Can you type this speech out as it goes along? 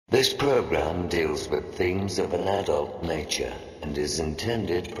This program deals with themes of an adult nature and is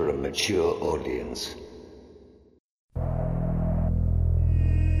intended for a mature audience.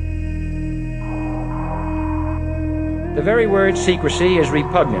 The very word secrecy is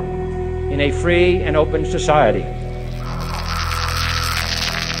repugnant in a free and open society.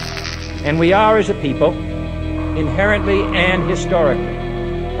 And we are, as a people, inherently and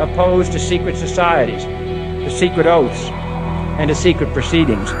historically opposed to secret societies, to secret oaths, and to secret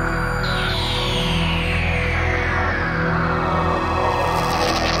proceedings.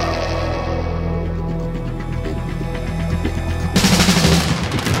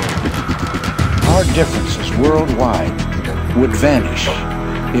 Our differences worldwide would vanish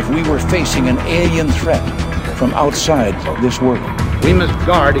if we were facing an alien threat from outside this world. We must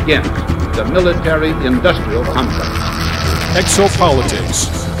guard against the military-industrial complex. Exopolitics,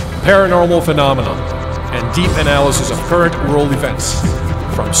 paranormal phenomena, and deep analysis of current world events.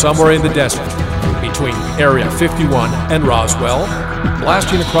 From somewhere in the desert, between Area 51 and Roswell,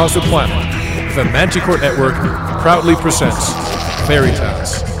 blasting across the planet, the Manticore Network proudly presents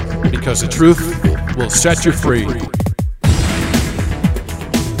Veritas, because the truth will set you free.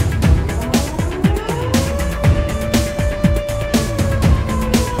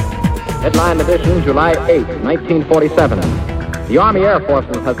 Headline edition, July 8, 1947. The Army Air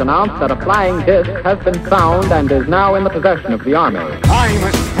Forces has announced that a flying disc has been found and is now in the possession of the Army. I'm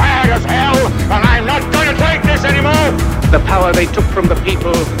as mad as hell, and I'm not going to take this anymore! The power they took from the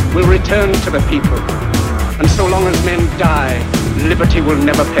people will return to the people. And so long as men die, liberty will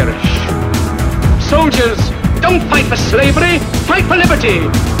never perish. Soldiers, don't fight for slavery, fight for liberty!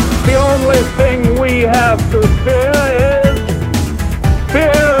 The only thing we have to fear is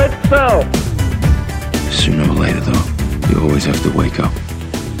fear itself. Sooner or later, though, you always have to wake up.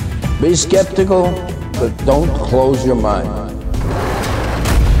 Be skeptical, but don't close your mind.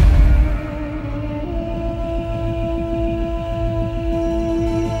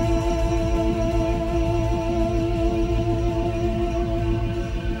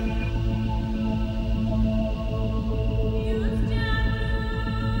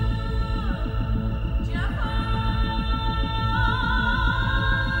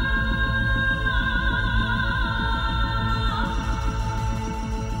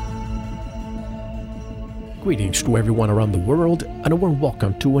 Greetings to everyone around the world, and a warm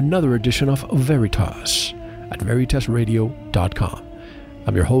welcome to another edition of Veritas at veritasradio.com.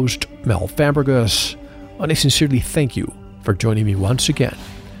 I'm your host, Mel Fambregas, and I sincerely thank you for joining me once again.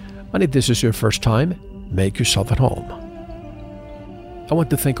 And if this is your first time, make yourself at home. I want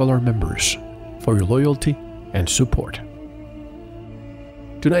to thank all our members for your loyalty and support.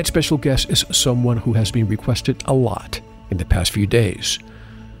 Tonight's special guest is someone who has been requested a lot in the past few days.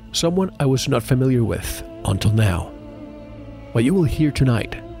 Someone I was not familiar with until now. What you will hear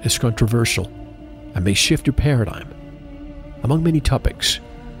tonight is controversial and may shift your paradigm. Among many topics,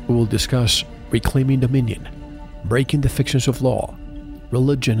 we will discuss reclaiming dominion, breaking the fictions of law,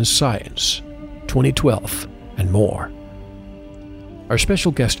 religion and science, 2012, and more. Our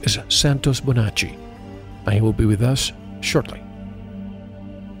special guest is Santos Bonacci, and he will be with us shortly.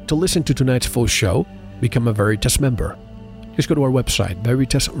 To listen to tonight's full show, become a Veritas member. Just go to our website,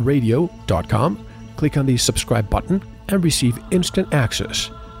 veritasradio.com, click on the subscribe button, and receive instant access.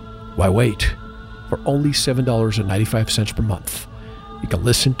 Why wait? For only $7.95 per month, you can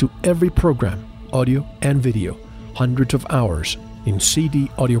listen to every program, audio and video, hundreds of hours in CD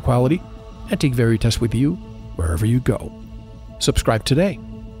audio quality, and take Veritas with you wherever you go. Subscribe today.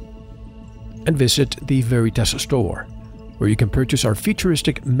 And visit the Veritas store, where you can purchase our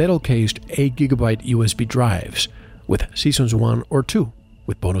futuristic metal-cased 8GB USB drives with Seasons 1 or 2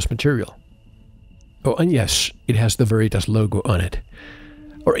 with bonus material. Oh, and yes, it has the Veritas logo on it.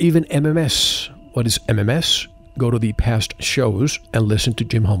 Or even MMS. What is MMS? Go to the past shows and listen to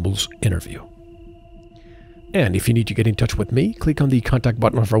Jim Humble's interview. And if you need to get in touch with me, click on the contact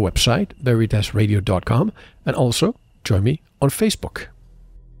button of our website, veritasradio.com, and also join me on Facebook.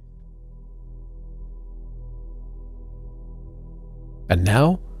 And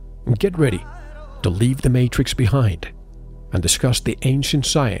now, get ready to leave the Matrix behind and discuss the ancient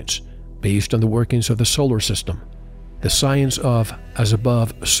science based on the workings of the solar system, the science of as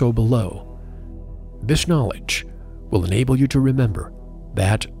above, so below. This knowledge will enable you to remember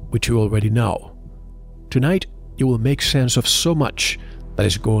that which you already know. Tonight, you will make sense of so much that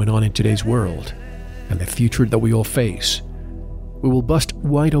is going on in today's world and the future that we all face. We will bust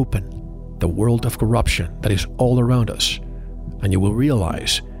wide open the world of corruption that is all around us, and you will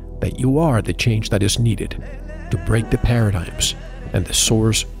realize that you are the change that is needed to break the paradigms and the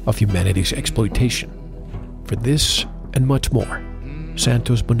source of humanity's exploitation. For this and much more,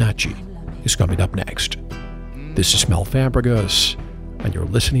 Santos Bonacci, is coming up next. This is Mel Fabregas, and you're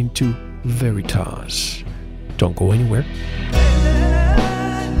listening to Veritas. Don't go anywhere.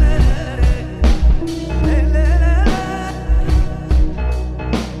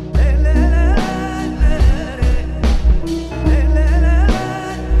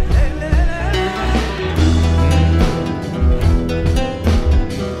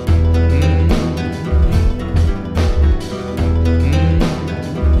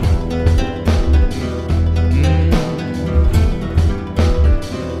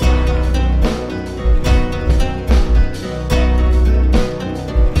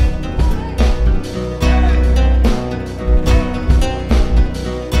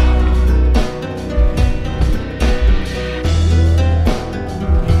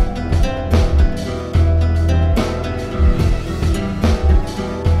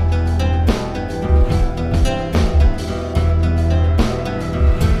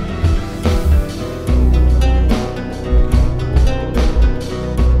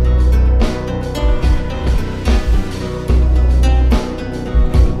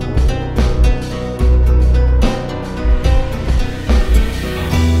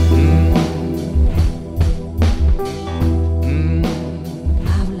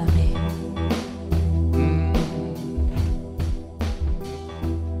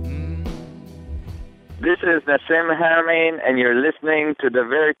 This is Nassim Haramein, and you're listening to The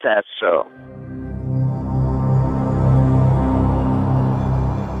Veritas Show.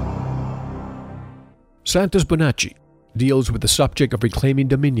 Santos Bonacci deals with the subject of reclaiming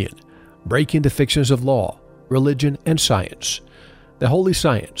dominion, breaking the fictions of law, religion, and science. The holy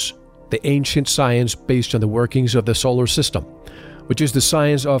science, the ancient science based on the workings of the solar system, which is the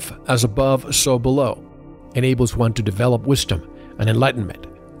science of as above, so below, enables one to develop wisdom and enlightenment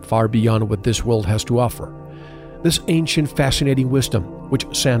far beyond what this world has to offer. This ancient, fascinating wisdom, which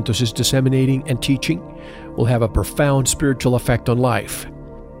Santos is disseminating and teaching, will have a profound spiritual effect on life.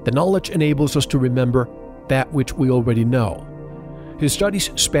 The knowledge enables us to remember that which we already know. His studies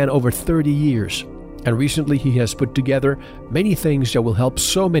span over 30 years, and recently he has put together many things that will help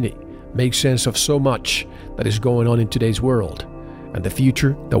so many make sense of so much that is going on in today's world and the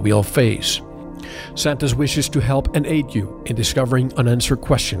future that we all face. Santos wishes to help and aid you in discovering unanswered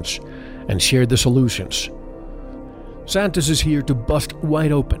questions and share the solutions. Santos is here to bust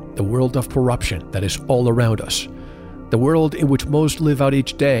wide open the world of corruption that is all around us, the world in which most live out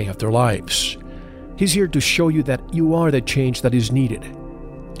each day of their lives. He's here to show you that you are the change that is needed.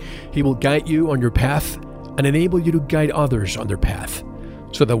 He will guide you on your path and enable you to guide others on their path,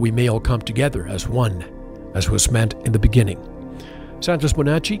 so that we may all come together as one, as was meant in the beginning. Santos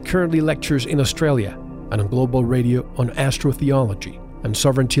Bonacci currently lectures in Australia and on global radio on astrotheology and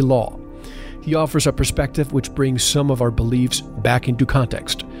sovereignty law. He offers a perspective which brings some of our beliefs back into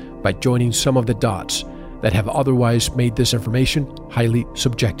context by joining some of the dots that have otherwise made this information highly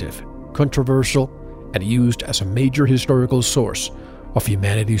subjective, controversial, and used as a major historical source of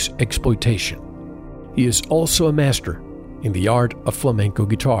humanity's exploitation. He is also a master in the art of flamenco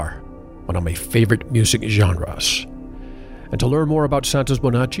guitar, one of my favorite music genres. And to learn more about Santos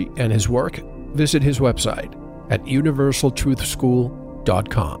Bonacci and his work, visit his website at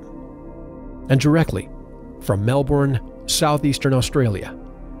universaltruthschool.com. And directly from Melbourne, southeastern Australia,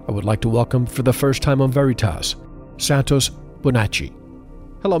 I would like to welcome for the first time on Veritas, Santos Bonacci.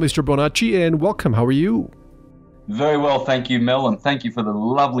 Hello, Mr. Bonacci, and welcome. How are you? Very well, thank you, Mel, and thank you for the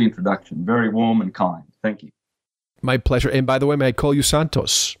lovely introduction. Very warm and kind. Thank you. My pleasure. And by the way, may I call you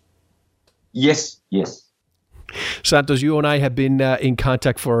Santos? Yes. Santos, you and I have been in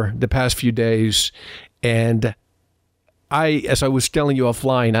contact for the past few days, and as I was telling you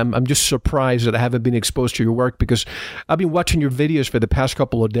offline, I'm just surprised that I haven't been exposed to your work, because I've been watching your videos for the past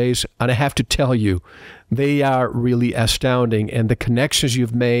couple of days, and I have to tell you, they are really astounding, and the connections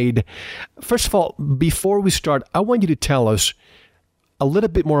you've made. First of all, before we start, I want you to tell us a little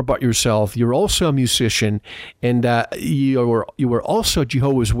bit more about yourself. You're also a musician, and you were also a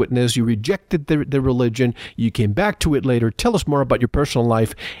Jehovah's Witness. You rejected the religion. You came back to it later. Tell us more about your personal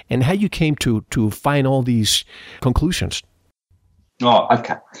life and how you came to find all these conclusions. Oh,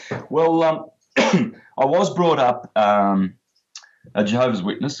 okay. Well, I was brought up a Jehovah's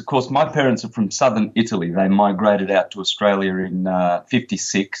Witness. Of course, my parents are from southern Italy. They migrated out to Australia in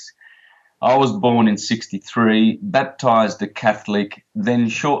 56. I was born in 63, baptized a Catholic. Then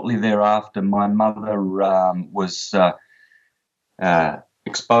shortly thereafter, my mother was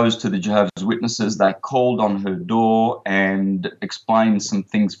exposed to the Jehovah's Witnesses. They called on her door and explained some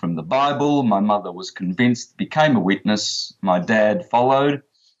things from the Bible. My mother was convinced, became a witness. My dad followed.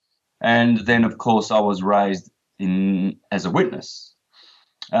 And then, of course, I was raised as a witness.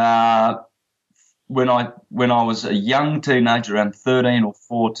 When I was a young teenager, around 13 or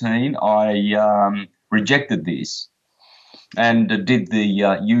 14, I rejected this and did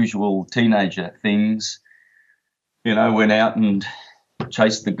the usual teenager things. You know, went out and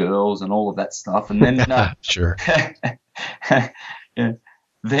chased the girls and all of that stuff. And then sure. Yeah.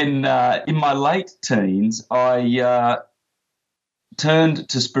 Then in my late teens, I turned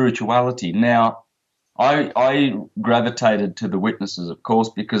to spirituality. Now, I gravitated to the witnesses, of course,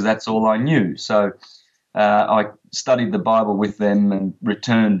 because that's all I knew. So I studied the Bible with them and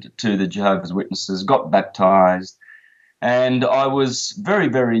returned to the Jehovah's Witnesses, got baptized, and I was very,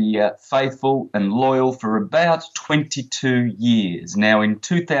 very faithful and loyal for about 22 years. Now, in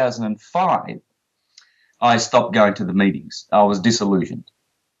 2005, I stopped going to the meetings. I was disillusioned.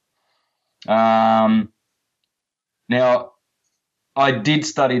 Now, I did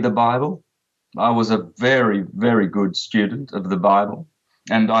study the Bible. I was a very, very good student of the Bible,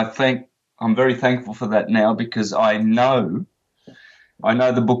 and I'm very thankful for that now, because I know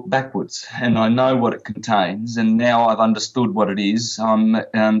the book backwards, and I know what it contains, and now I've understood what it is.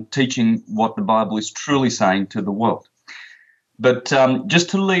 I'm teaching what the Bible is truly saying to the world. But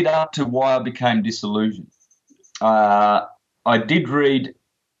just to lead up to why I became disillusioned, I did read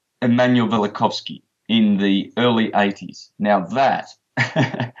Immanuel Velikovsky in the early 80s. Now that,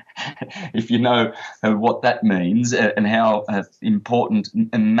 if you know what that means and how important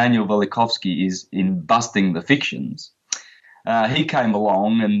Immanuel Velikovsky is in busting the fictions, he came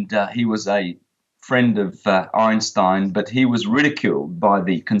along, and he was a friend of Einstein, but he was ridiculed by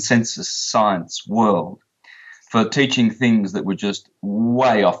the consensus science world for teaching things that were just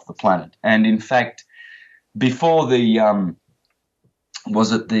way off the planet. And in fact, before the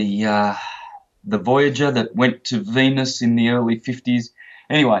the Voyager that went to Venus in the early 50s.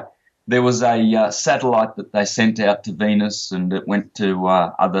 Anyway, there was a satellite that they sent out to Venus, and it went to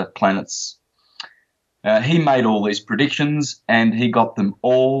other planets. He made all these predictions, and he got them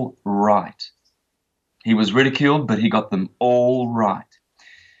all right. He was ridiculed, but he got them all right.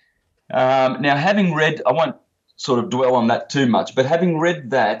 Now, having read, I won't sort of dwell on that too much, but having read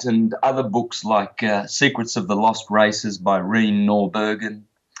that and other books like Secrets of the Lost Races by Reen Norbergen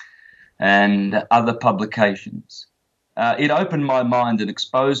and other publications, it opened my mind and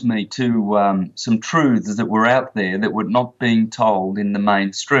exposed me to some truths that were out there that were not being told in the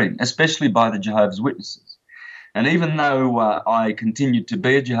mainstream, especially by the Jehovah's Witnesses. And even though I continued to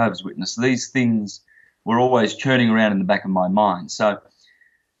be a Jehovah's Witness, these things were always churning around in the back of my mind. So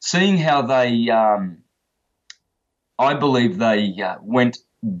seeing how they, I believe they went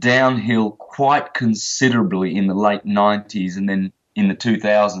downhill quite considerably in the late 90s and then in the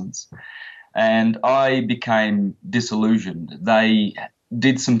 2000s, and I became disillusioned. They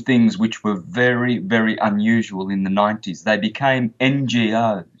did some things which were very, very unusual in the 90s. They became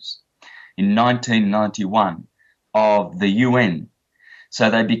NGOs in 1991 of the UN. So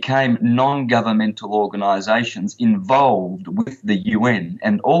they became non-governmental organisations involved with the UN,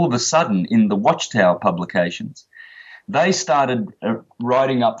 and all of a sudden in the Watchtower publications, they started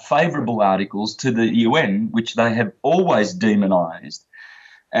writing up favourable articles to the UN, which they have always demonised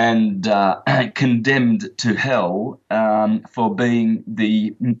and condemned to hell for being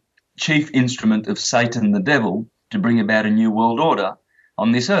the chief instrument of Satan the devil to bring about a new world order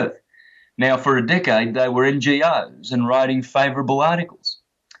on this earth. Now, for a decade, they were NGOs and writing favourable articles.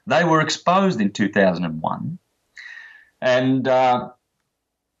 They were exposed in 2001, and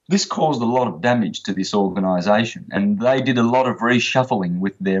this caused a lot of damage to this organisation, and they did a lot of reshuffling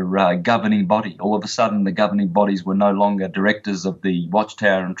with their governing body. All of a sudden, the governing bodies were no longer directors of the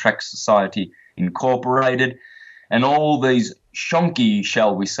Watchtower and Tract Society Incorporated, and all these shonky,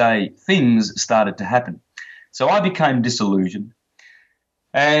 shall we say, things started to happen. So I became disillusioned,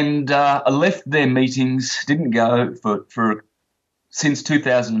 and I left their meetings, didn't go for since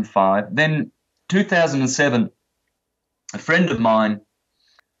 2005. Then 2007, a friend of mine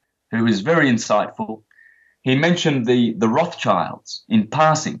who is very insightful, he mentioned the Rothschilds in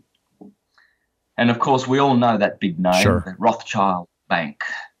passing. And of course, we all know that big name, sure. The Rothschild Bank.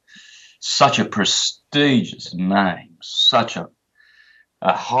 Such a prestigious name, such a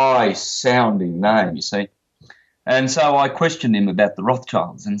high-sounding name, you see. And so I questioned him about the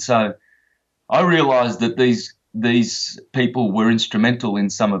Rothschilds. And so I realised that these people were instrumental in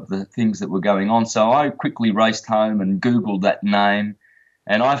some of the things that were going on. So I quickly raced home and Googled that name,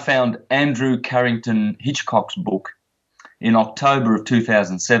 and I found Andrew Carrington Hitchcock's book in October of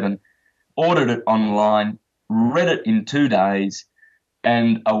 2007, ordered it online, read it in 2 days,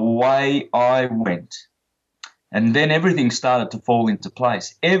 and away I went. And then everything started to fall into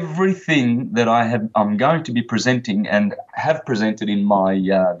place. Everything that I'm going to be presenting and have presented in my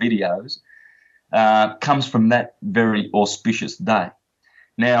videos comes from that very auspicious day.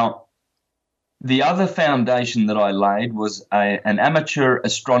 Now, the other foundation that I laid was an amateur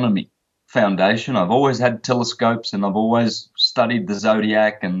astronomy foundation. I've always had telescopes and I've always studied the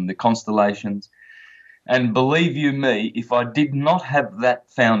zodiac and the constellations. And believe you me, if I did not have that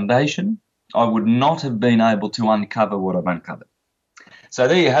foundation, I would not have been able to uncover what I've uncovered. So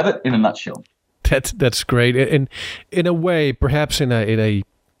there you have it in a nutshell. That's great. And in a way, perhaps in a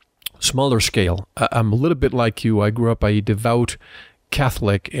smaller scale, I'm a little bit like you. I grew up a devout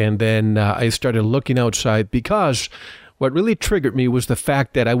Catholic, and then I started looking outside because what really triggered me was the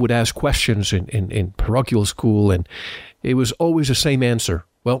fact that I would ask questions in parochial school, and it was always the same answer.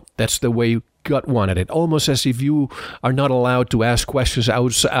 Well, that's the way God wanted it. Almost as if you are not allowed to ask questions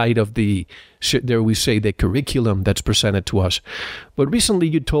outside of the, dare we say, the curriculum that's presented to us. But recently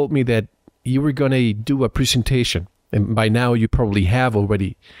you told me that you were going to do a presentation, and by now you probably have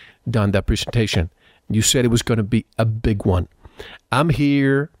already done that presentation. You said it was going to be a big one. I'm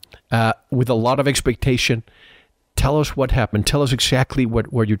here with a lot of expectation. Tell us what happened. Tell us exactly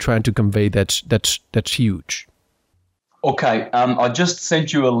what you're trying to convey that's huge. Okay, I just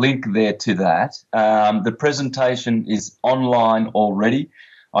sent you a link there to that. The presentation is online already.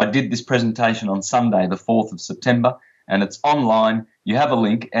 I did this presentation on Sunday, the 4th of September, and it's online. You have a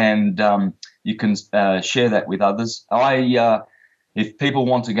link, and you can share that with others. If people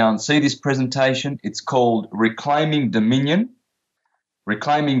want to go and see this presentation, it's called Reclaiming Dominion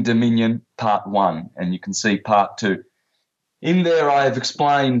Part 1, and you can see Part 2. In there, I have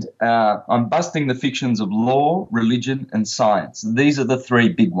explained I'm busting the fictions of law, religion, and science. These are the three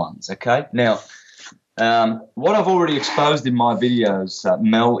big ones, okay? Now, what I've already exposed in my videos,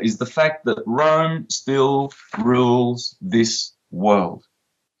 Mel, is the fact that Rome still rules this world.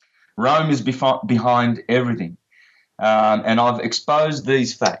 Rome is behind everything, and I've exposed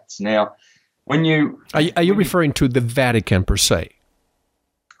these facts. Now, when you... Are you referring to the Vatican per se?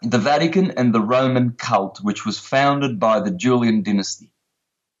 The Vatican and the Roman cult, which was founded by the Julian dynasty.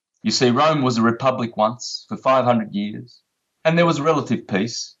 You see, Rome was a republic once for 500 years, and there was relative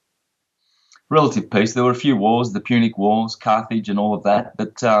peace. There were a few wars, the Punic Wars, Carthage and all of that,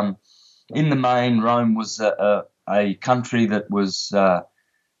 but in the main, Rome was a country that was a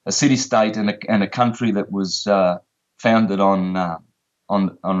city-state and a country that was founded on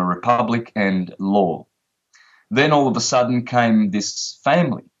a republic and law. Then all of a sudden came this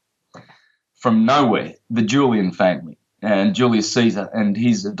family from nowhere, the Julian family, and Julius Caesar and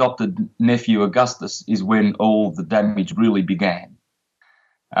his adopted nephew Augustus is when all the damage really began.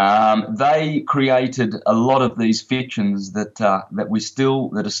 They created a lot of these fictions that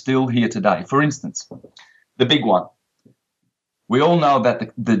are still here today. For instance, the big one. We all know about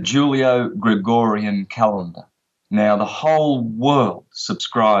the Julio-Gregorian calendar. Now, the whole world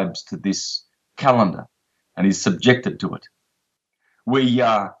subscribes to this calendar and is subjected to it.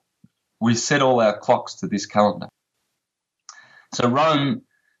 We set all our clocks to this calendar. So Rome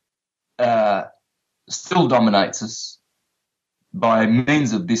still dominates us by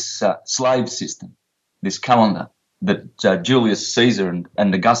means of this slave system, this calendar that Julius Caesar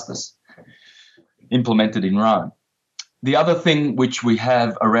and Augustus implemented in Rome. The other thing which we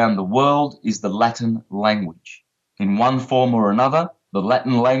have around the world is the Latin language. In one form or another, the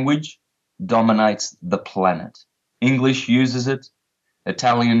Latin language dominates the planet. English uses it,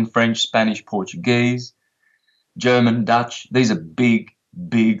 Italian, French, Spanish, Portuguese, German, Dutch. These are big,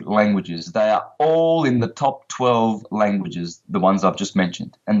 big languages. They are all in the top 12 languages, the ones I've just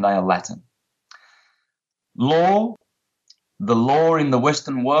mentioned, and they are Latin. Law, the law in the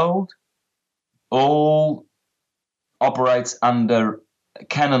Western world, all operates under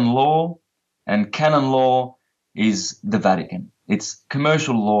canon law, and canon law is the Vatican. It's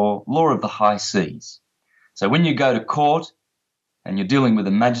commercial law, law of the high seas. So when you go to court and you're dealing with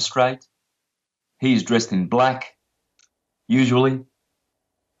a magistrate, he is dressed in black, usually.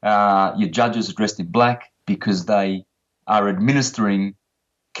 Your judges are dressed in black because they are administering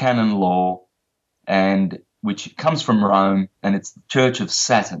canon law, and which comes from Rome, and it's the Church of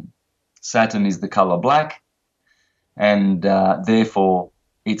Saturn. Saturn is the color black, and therefore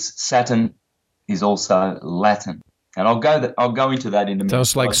Saturn is also Latin. And I'll go into that in a minute.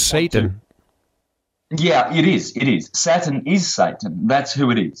 Sounds like Satan. Yeah, it is. It is. Saturn is Satan. That's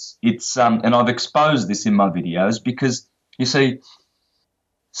who it is. It's and I've exposed this in my videos because you see,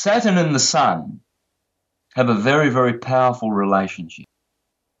 Saturn and the Sun have a very, very powerful relationship.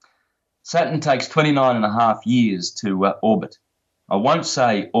 Saturn takes 29.5 years to orbit I won't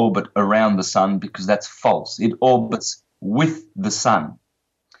say orbit around the sun because that's false. It orbits with the sun.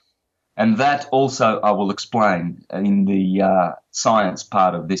 And that also I will explain in the science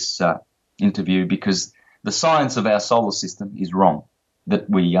part of this interview, because the science of our solar system is wrong,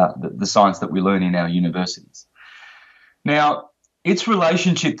 that the science that we learn in our universities. Now, its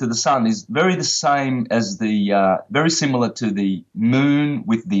relationship to the sun is very similar to the moon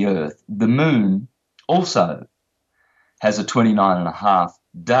with the earth. The moon also has a 29.5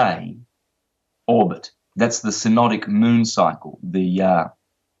 day orbit. That's the synodic moon cycle, the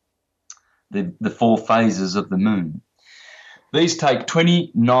 4 phases of the moon. These take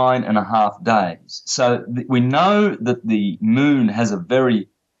 29.5 days. So we know that the moon has a very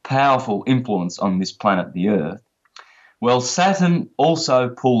powerful influence on this planet, the Earth. Well, Saturn also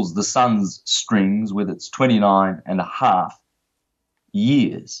pulls the sun's strings with its 29.5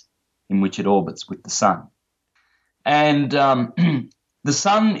 years in which it orbits with the sun. And the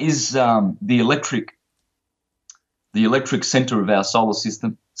sun is the electric center of our solar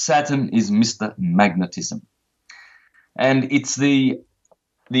system. Saturn is Mr. Magnetism. And it's the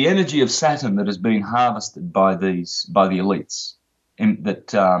energy of Saturn that has been harvested by the elites, and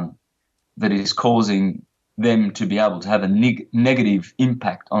that is causing them to be able to have a negative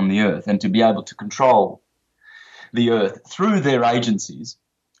impact on the Earth and to be able to control the Earth through their agencies,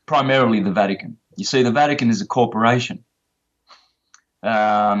 primarily the Vatican. You see, the Vatican is a corporation.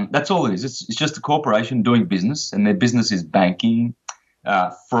 That's all it is. It's just a corporation doing business, and their business is banking,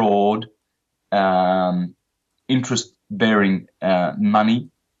 fraud, interest-bearing money,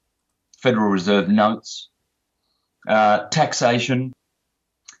 Federal Reserve notes, taxation,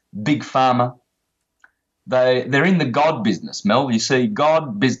 big pharma. They're in the God business, Mel. You see,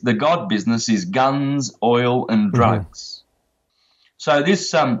 the God business is guns, oil, and drugs. So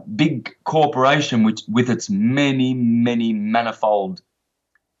this big corporation, which with its many, many manifold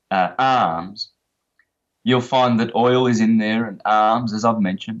arms, you'll find that oil is in there and arms, as I've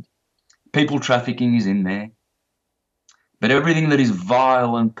mentioned. People trafficking is in there. But everything that is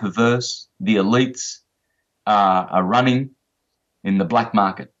vile and perverse, the elites are running in the black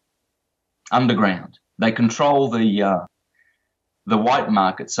market, underground. They control the white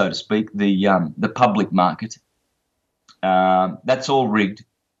market, so to speak, the public market. That's all rigged.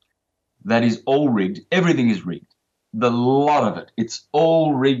 That is all rigged. Everything is rigged. The lot of it. It's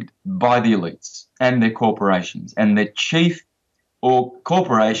all rigged by the elites and their corporations. And their chief or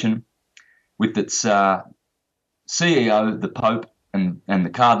corporation with its CEO, the Pope, and the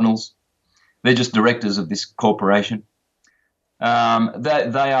cardinals, they're just directors of this corporation. They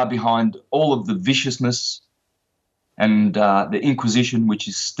are behind all of the viciousness and the Inquisition, which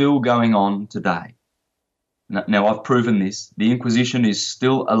is still going on today. Now, I've proven this. The Inquisition is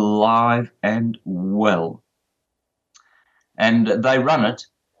still alive and well. And they run it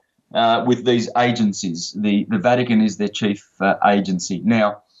with these agencies. The Vatican is their chief agency.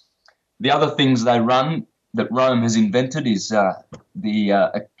 Now, the other things they run that Rome has invented is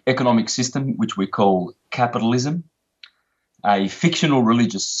the economic system, which we call capitalism, a fictional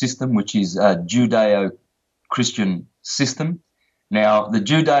religious system, which is a Judeo-Christian system. Now, the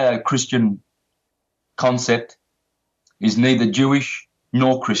Judeo-Christian concept is neither Jewish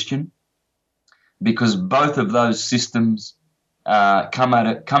nor Christian, because both of those systems come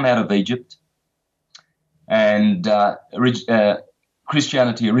out of Egypt, and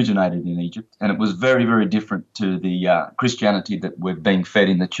Christianity originated in Egypt, and it was very, very different to the Christianity that we're being fed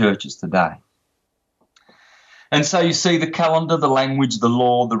in the churches today. And so you see the calendar, the language, the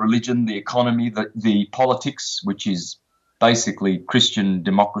law, the religion, the economy, the politics, which is basically Christian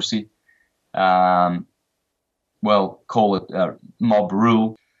democracy, call it mob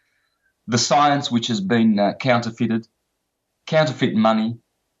rule, the science, which has been counterfeit money,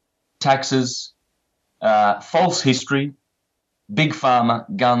 taxes, false history, big pharma,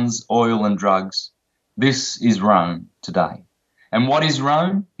 guns, oil, and drugs. This is Rome today. And what is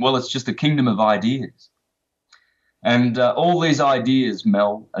Rome? Well, it's just a kingdom of ideas. And all these ideas,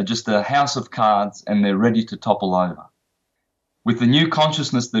 Mel, are just a house of cards, and they're ready to topple over. With the new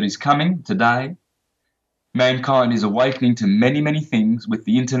consciousness that is coming today, mankind is awakening to many, many things with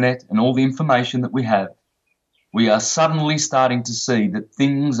the internet and all the information that we have. We are suddenly starting to see that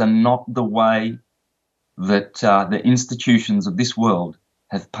things are not the way that the institutions of this world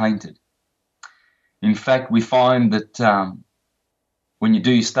have painted. In fact, we find that when you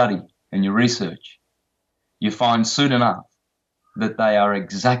do your study and your research, you find soon enough that they are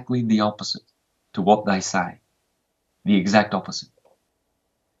exactly the opposite to what they say. The exact opposite.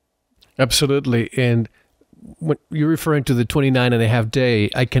 Absolutely. And when you're referring to the 29.5 day,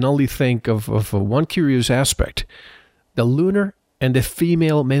 I can only think of one curious aspect. The lunar and the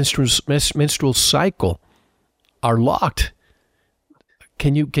female menstrual cycle are locked.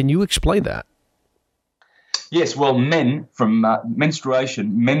 Can you explain that? Yes, well, men from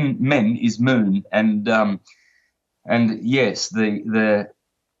menstruation, men is moon, and yes, the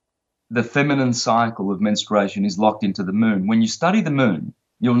feminine cycle of menstruation is locked into the moon. When you study the moon,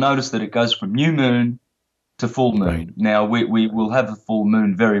 you'll notice that it goes from new moon to full moon. Right. Now, we will have a full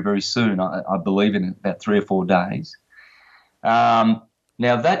moon very, very soon, I believe, in about 3 or 4 days. Now,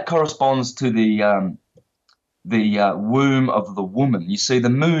 that corresponds to the womb of the woman. You see, the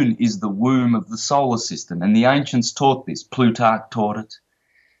moon is the womb of the solar system, and the ancients taught this. Plutarch taught it,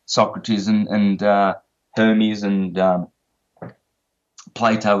 Socrates and Hermes and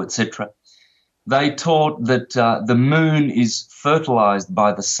Plato, etc. They taught that the moon is fertilized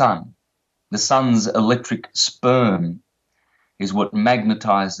by the sun. The sun's electric sperm is what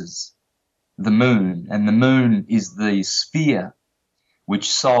magnetizes the moon, and the moon is the sphere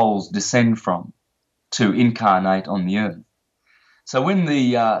which souls descend from to incarnate on the earth. So when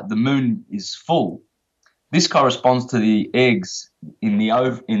the moon is full, this corresponds to the eggs in the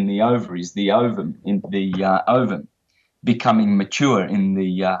ovaries, the ovum, in the ovum, becoming mature in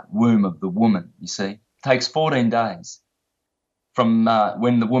the womb of the woman. You see, it takes 14 days from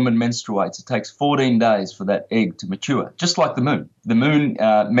when the woman menstruates. It takes 14 days for that egg to mature, just like the moon. The moon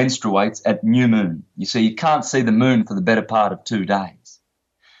menstruates at new moon. You see, you can't see the moon for the better part of 2 days.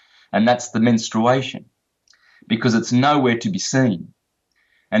 And that's the menstruation, because it's nowhere to be seen.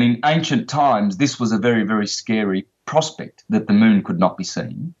 And in ancient times, this was a very, very scary prospect, that the moon could not be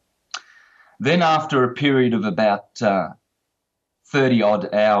seen. Then after a period of about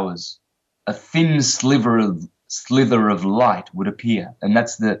 30-odd hours, a thin slither of light would appear, and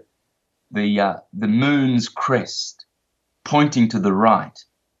that's the moon's crest pointing to the right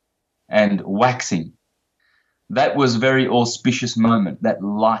and waxing. That was a very auspicious moment, that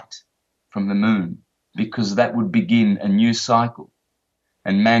light from the moon, because that would begin a new cycle,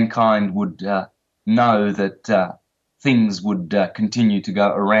 and mankind would know that things would continue to go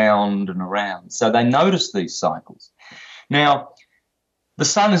around and around. So they noticed these cycles. Now, the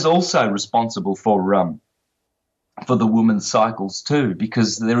sun is also responsible for the woman's cycles too,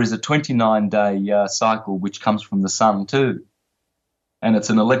 because there is a 29-day cycle which comes from the sun too, and it's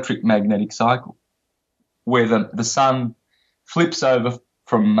an electric magnetic cycle, where the sun flips over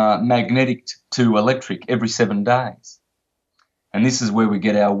from magnetic to electric every 7 days. And this is where we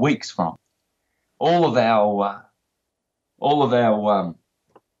get our weeks from. All of our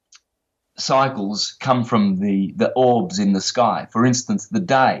cycles come from the orbs in the sky. For instance, the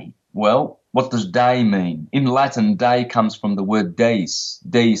day. Well, what does day mean? In Latin, day comes from the word deus.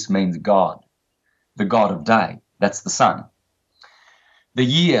 Deus means God, the God of day. That's the sun. The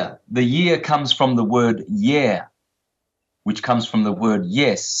year comes from the word year, which comes from the word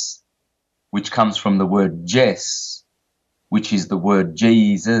yes, which comes from the word jes, which is the word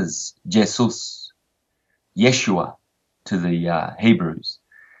Jesus, Jesus, Yeshua to the Hebrews.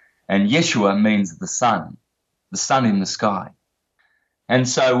 And Yeshua means the sun in the sky. And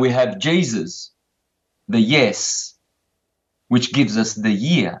so we have Jesus, the yes, which gives us the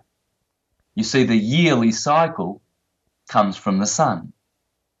year. You see, the yearly cycle comes from the sun.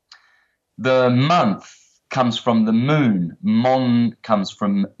 The month comes from the moon. Mon comes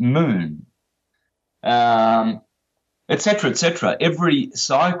from moon, etc., etc. Every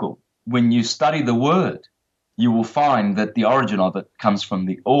cycle, when you study the word, you will find that the origin of it comes from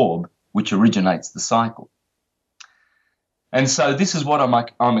the orb, which originates the cycle. And so this is what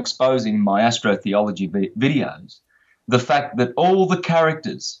I'm exposing in my astrotheology videos, the fact that all the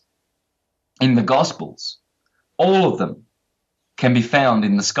characters in the Gospels, all of them, can be found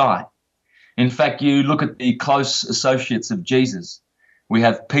in the sky. In fact, you look at the close associates of Jesus. We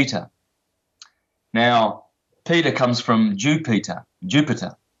have Peter. Now, Peter comes from Jupiter.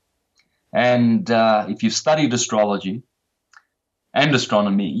 And if you've studied astrology and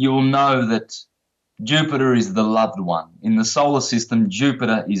astronomy, you'll know that Jupiter is the loved one. In the solar system,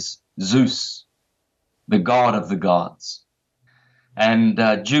 Jupiter is Zeus, the god of the gods. And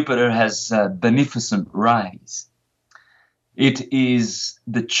Jupiter has beneficent rays. It is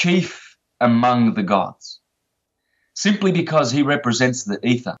the chief among the gods, simply because he represents the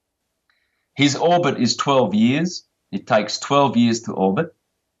ether. His orbit is 12 years. It takes 12 years to orbit.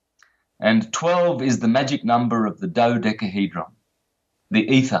 And 12 is the magic number of the dodecahedron, the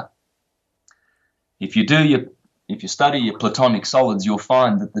ether. If you study your Platonic solids, you'll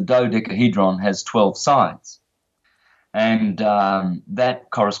find that the dodecahedron has 12 sides. And that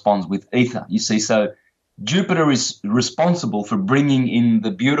corresponds with ether. You see, so Jupiter is responsible for bringing in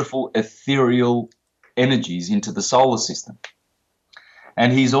the beautiful ethereal energies into the solar system.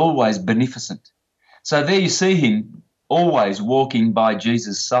 and he's always beneficent. So there you see him always walking by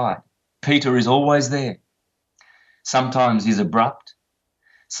Jesus' side. Peter is always there. Sometimes he's abrupt.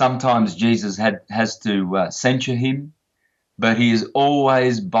 Sometimes Jesus has to censure him, but he is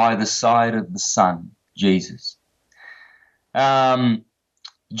always by the side of the Son, Jesus. John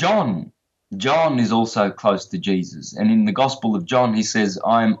is also close to Jesus, and in the Gospel of John he says,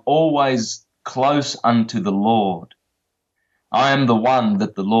 I am always close unto the Lord. I am the one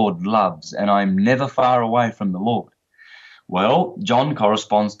that the Lord loves, and I am never far away from the Lord. Well, John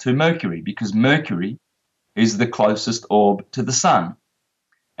corresponds to Mercury, because Mercury is the closest orb to the Sun.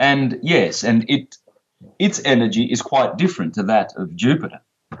 And yes, and its energy is quite different to that of Jupiter.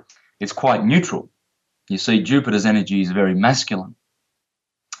 It's quite neutral. You see, Jupiter's energy is very masculine,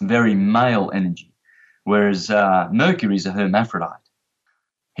 very male energy, whereas Mercury is a hermaphrodite.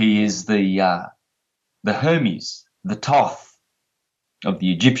 He is the Hermes, the Thoth of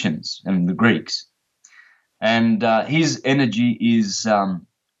the Egyptians and the Greeks. And his energy is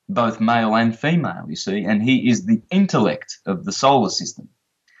both male and female, you see, and he is the intellect of the solar system.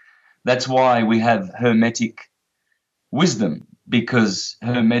 That's why we have Hermetic wisdom, because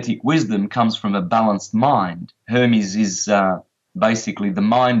Hermetic wisdom comes from a balanced mind. Hermes is basically the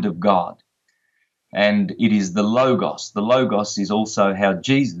mind of God, and it is the Logos. The Logos is also how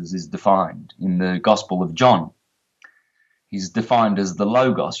Jesus is defined in the Gospel of John. He's defined as the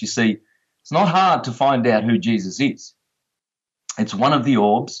Logos. You see, it's not hard to find out who Jesus is. It's one of the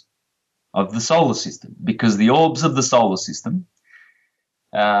orbs of the solar system, because the orbs of the solar system,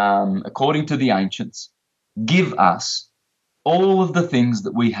 according to the ancients, give us all of the things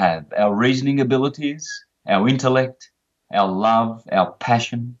that we have, our reasoning abilities, our intellect, our love, our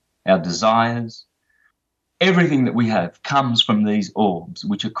passion, our desires. Everything that we have comes from these orbs,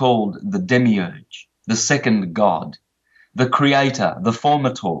 which are called the demiurge, the second god, the creator, the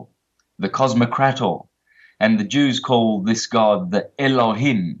formator, the cosmocrator, and the Jews call this god the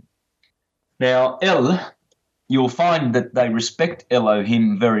Elohim. Now, you'll find that they respect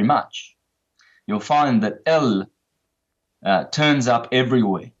Elohim very much. You'll find that El turns up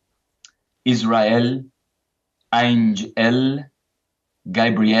everywhere. Israel, Angel,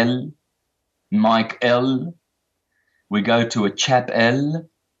 Gabriel, Michael. We go to a chapel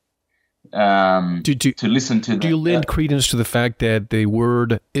to listen to. Do you lend credence to the fact that the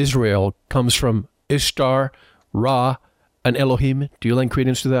word Israel comes from Ishtar, Ra, and Elohim? Do you lend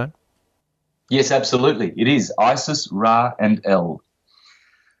credence to that? Yes, absolutely. It is Isis, Ra, and El.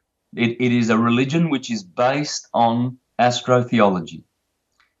 It is a religion which is based on astrotheology.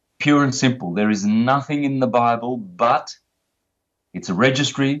 Pure and simple. There is nothing in the Bible, but it's a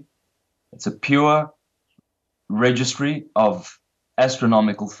registry. It's a pure registry of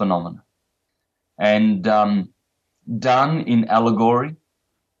astronomical phenomena. And done in allegory,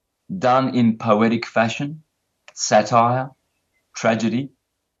 done in poetic fashion, satire, tragedy.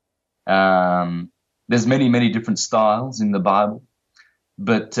 There's many, many different styles in the Bible.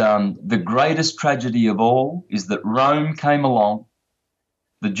 But the greatest tragedy of all is that Rome came along,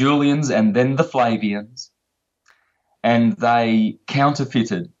 the Julians and then the Flavians, and they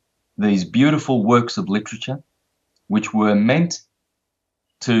counterfeited these beautiful works of literature, which were meant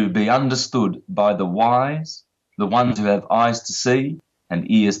to be understood by the wise, the ones who have eyes to see and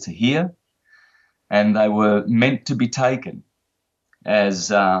ears to hear, and they were meant to be taken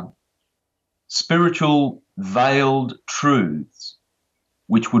as spiritual veiled truths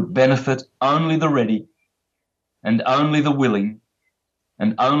which would benefit only the ready and only the willing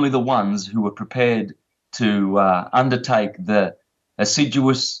and only the ones who were prepared to undertake the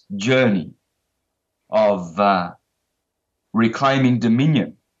assiduous journey of reclaiming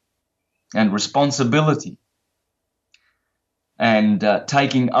dominion and responsibility and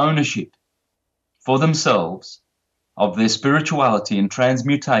taking ownership for themselves of their spirituality and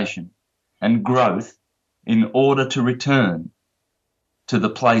transmutation and growth in order to return to the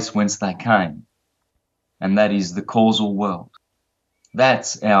place whence they came, and that is the causal world.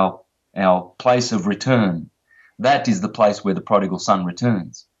 That's our place of return. That is the place where the prodigal son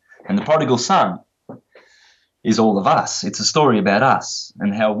returns. And the prodigal son is all of us. It's a story about us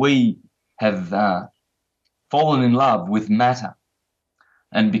and how we have fallen in love with matter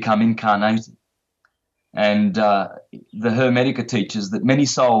and become incarnated. And the Hermetica teaches that many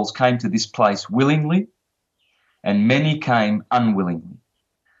souls came to this place willingly and many came unwillingly.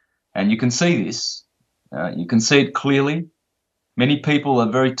 And you can see this. You can see it clearly. Many people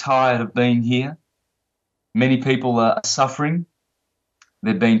are very tired of being here. Many people are suffering.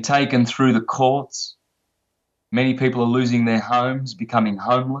 They're being taken through the courts. Many people are losing their homes, becoming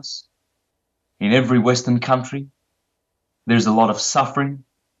homeless in every Western country. There's a lot of suffering.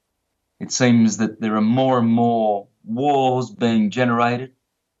 It seems that there are more and more wars being generated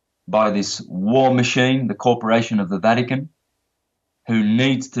by this war machine, the Corporation of the Vatican, who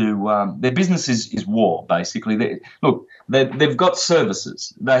needs to, their business is war, basically. They've got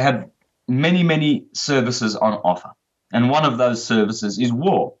services. They have many, many services on offer. And one of those services is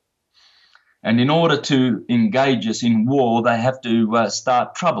war. And in order to engage us in war, they have to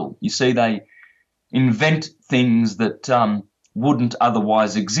start trouble. You see, they invent things that wouldn't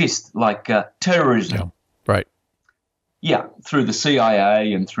otherwise exist, like terrorism. Yeah, right. Yeah, through the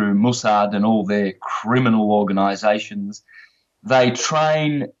CIA and through Mossad and all their criminal organizations. They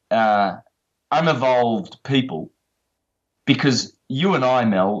train unevolved people, because you and I,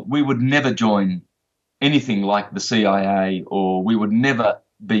 Mel, we would never join anything like the CIA, or we would never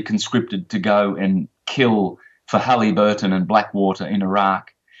be conscripted to go and kill for Halliburton and Blackwater in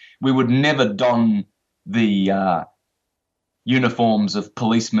Iraq. We would never don the uniforms of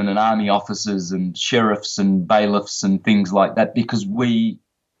policemen and army officers and sheriffs and bailiffs and things like that, because we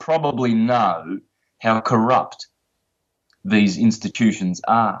probably know how corrupt these institutions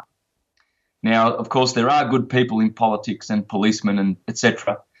are. Now, of course, there are good people in politics and policemen and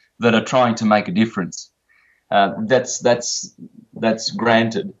etc. that are trying to make a difference. That's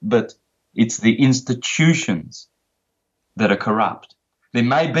granted, but it's the institutions that are corrupt. There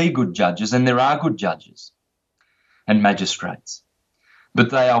may be good judges, and there are good judges and magistrates, but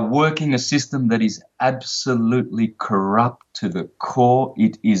they are working a system that is absolutely corrupt to the core.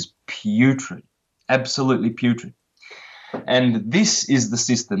 It is putrid, absolutely putrid. And this is the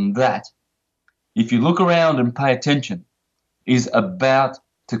system that, if you look around and pay attention, is about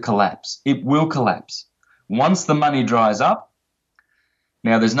to collapse. It will collapse. Once the money dries up,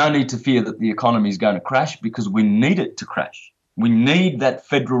 now there's no need to fear that the economy is going to crash, because we need it to crash. We need that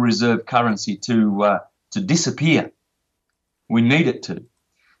Federal Reserve currency to disappear. We need it to,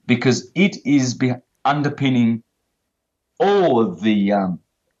 because it is underpinning all of the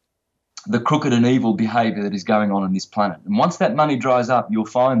crooked and evil behaviour that is going on this planet. And once that money dries up, you'll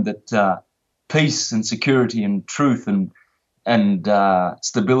find that peace and security and truth and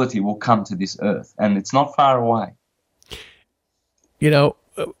stability will come to this earth, and it's not far away. You know,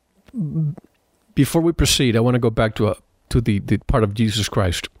 before we proceed, I want to go back to the part of Jesus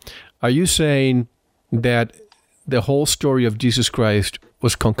Christ. Are you saying that the whole story of Jesus Christ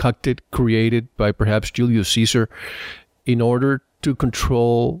was concocted, created by perhaps Julius Caesar in order to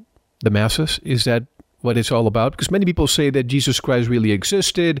control the masses? Is that what it's all about? Because many people say that Jesus Christ really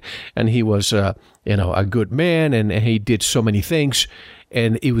existed, and he was, a good man, and he did so many things,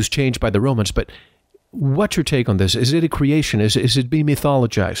 and it was changed by the Romans. But what's your take on this? Is it a creation? Is it being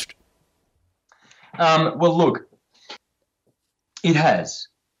mythologized? Well, look, it has,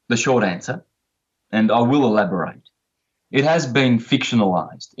 the short answer, and I will elaborate. It has been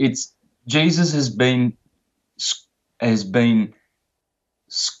fictionalized. Jesus has been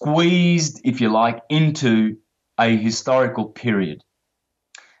squeezed, if you like, into a historical period.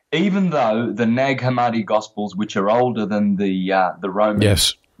 Even though the Nag Hammadi Gospels, which are older than the Roman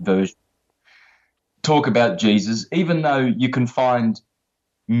version, talk about Jesus, even though you can find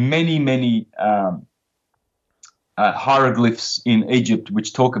many hieroglyphs in Egypt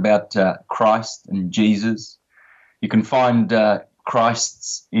which talk about Christ and Jesus. You can find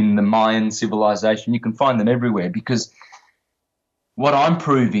Christs in the Mayan civilization. You can find them everywhere, because what I'm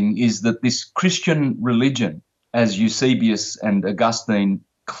proving is that this Christian religion, as Eusebius and Augustine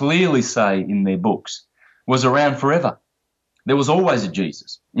clearly say in their books, was around forever. There was always a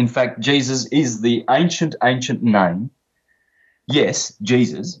Jesus. In fact, Jesus is the ancient name. Yes,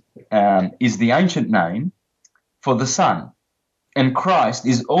 Jesus is the ancient name for the Son. And Christ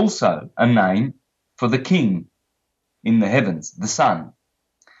is also a name for the King in the heavens, the Son.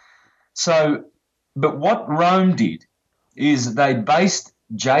 So, but what Rome did is they based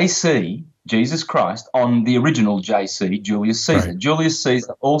JC, Jesus Christ, on the original JC, Julius Caesar. Right. Julius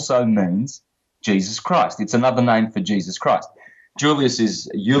Caesar also means Jesus Christ. It's another name for Jesus Christ. Julius is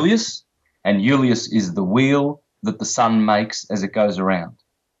Julius, and Julius is the wheel that the sun makes as it goes around.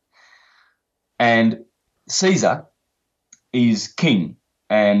 And Caesar is king,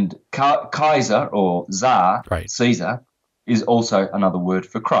 and Kaiser or Tsar, right. Caesar, is also another word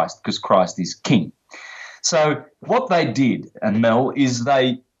for Christ, because Christ is king. So what they did, Mel, is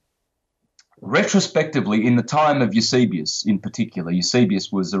they retrospectively, in the time of Eusebius in particular,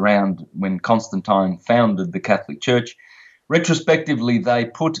 Eusebius was around when Constantine founded the Catholic Church, retrospectively they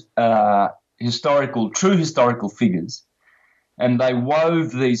put true historical figures, and they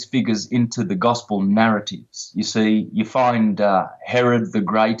wove these figures into the gospel narratives. You see, you find Herod the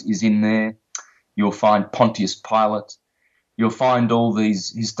Great is in there. You'll find Pontius Pilate. you'll find all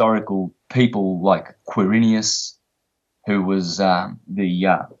these historical people like Quirinius, who was I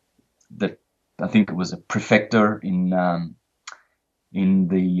think it was a prefector in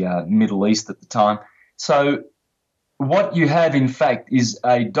the Middle East at the time. So what you have, in fact, is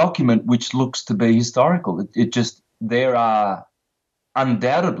a document which looks to be historical. There are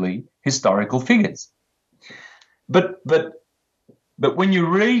undoubtedly historical figures. But when you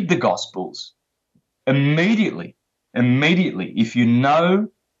read the Gospels, immediately, if you know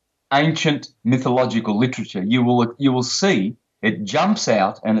ancient mythological literature, you will see it jumps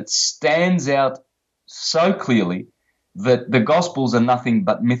out and it stands out so clearly that the Gospels are nothing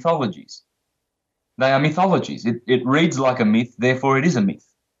but mythologies. They are mythologies. It reads like a myth, therefore it is a myth.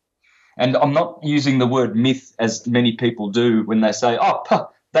 And I'm not using the word myth as many people do when they say, oh,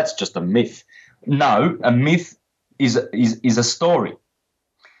 that's just a myth. No, a myth is a story.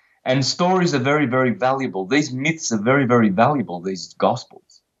 And stories are very, very valuable. These myths are very, very valuable, these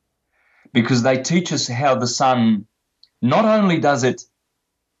Gospels, because they teach us how the sun, not only does it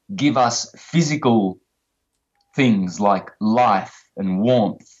give us physical things like life and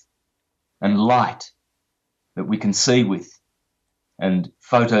warmth and light that we can see with, and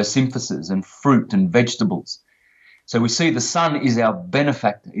photosynthesis and fruit and vegetables. So we see the sun is our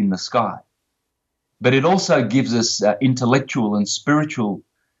benefactor in the sky. But it also gives us intellectual and spiritual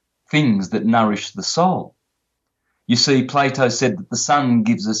things that nourish the soul. You see, Plato said that the sun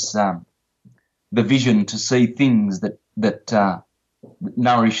gives us the vision to see things that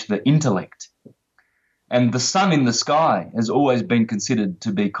nourish the intellect. And the sun in the sky has always been considered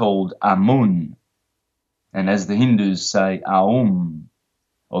to be called Amun, and as the Hindus say, Aum,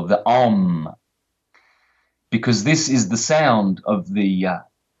 or the Om, because this is the sound of that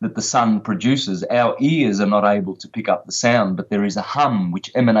the sun produces. Our ears are not able to pick up the sound, but there is a hum which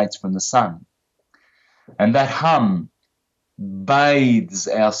emanates from the sun. And that hum bathes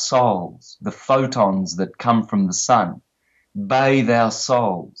our souls. The photons that come from the sun bathe our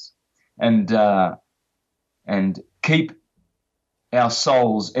souls and keep our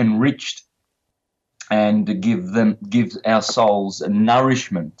souls enriched and give our souls a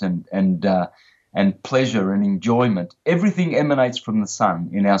nourishment and pleasure and enjoyment. Everything emanates from the sun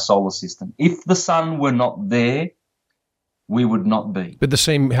in our solar system. If the sun were not there, we would not be. But the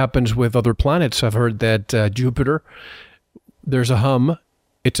same happens with other planets. I've heard that Jupiter, there's a hum.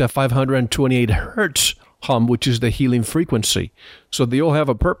 It's a 528 hertz hum, which is the healing frequency. So they all have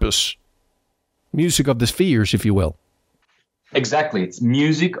a purpose. Music of the spheres, if you will. Exactly. It's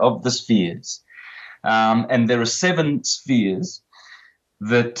music of the spheres. And there are 7 spheres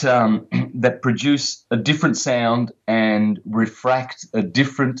that produce a different sound and refract a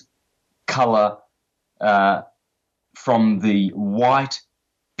different color from the white,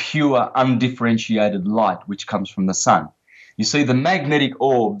 pure, undifferentiated light which comes from the sun. You see, the magnetic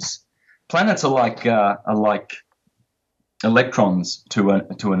orbs, planets are like electrons to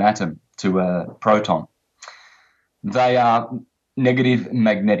an atom, to a proton. They are negative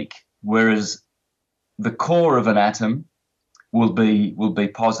magnetic, whereas the core of an atom will be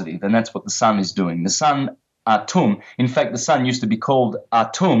positive, and that's what the sun is doing. The sun, atum, in fact, the sun used to be called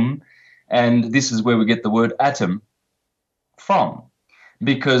atum, and this is where we get the word atom from,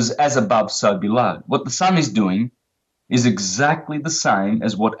 because as above, so below. What the sun is doing is exactly the same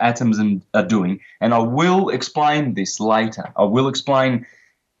as what atoms are doing, and I will explain this later. I will explain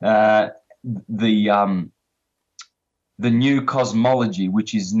the new cosmology,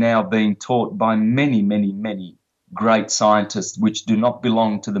 which is now being taught by many, many, many great scientists, which do not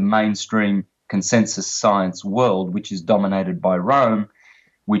belong to the mainstream consensus science world, which is dominated by Rome,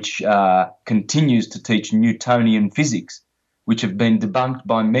 which continues to teach Newtonian physics, which have been debunked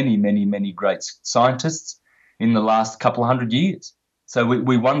by many, many, many great scientists in the last couple of 100 years. So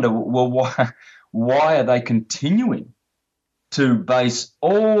we wonder, well, why are they continuing to base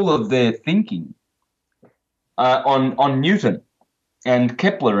all of their thinking on Newton and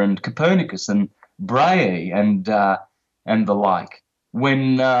Kepler and Copernicus and Brahe and the like,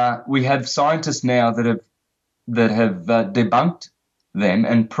 when we have scientists now that have debunked them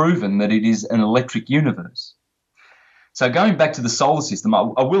and proven that it is an electric universe. So going back to the solar system,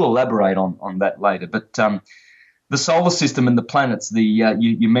 I will elaborate on that later. But the solar system and the planets,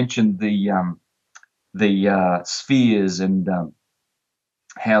 you mentioned the spheres and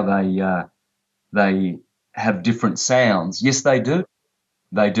how they have different sounds. Yes, they do.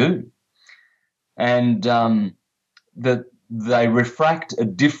 They do. And they refract a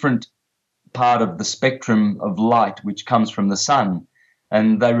different part of the spectrum of light which comes from the sun,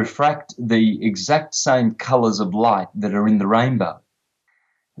 and they refract the exact same colours of light that are in the rainbow.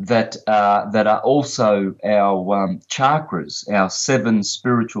 that are also our chakras, our 7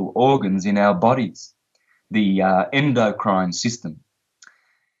 spiritual organs in our bodies, the endocrine system,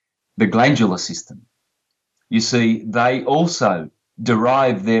 the glandular system. You see, they also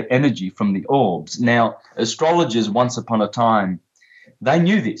derive their energy from the orbs. Now, astrologers once upon a time, they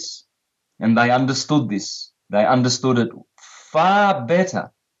knew this and they understood this. They understood it far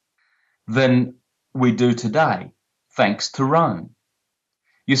better than we do today, thanks to Rome.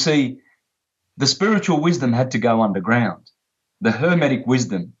 You see, the spiritual wisdom had to go underground. The Hermetic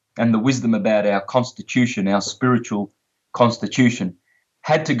wisdom and the wisdom about our constitution, our spiritual constitution,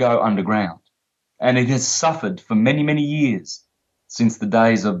 had to go underground. And it has suffered for many, many years since the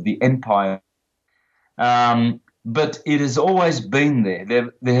days of the empire. But it has always been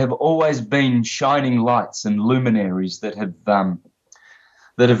there. There have always been shining lights and luminaries that have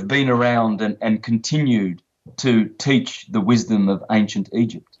been around and continued to teach the wisdom of ancient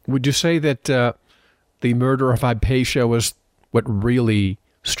Egypt. Would you say that the murder of Hypatia was what really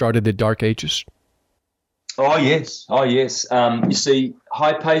started the Dark Ages? Oh yes. You see,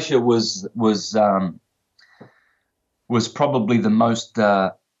 Hypatia was probably the most.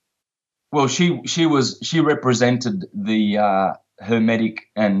 She represented the Hermetic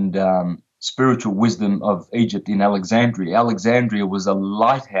and spiritual wisdom of Egypt in Alexandria. Alexandria was a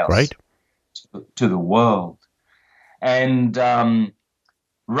lighthouse, right, to the world, and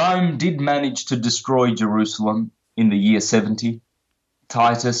Rome did manage to destroy Jerusalem in the year 70.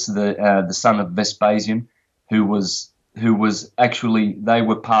 Titus, the son of Vespasian, who was actually, they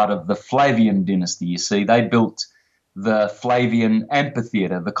were part of the Flavian dynasty. You see, they built the Flavian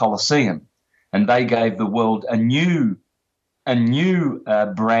amphitheater, the Colosseum, and they gave the world a new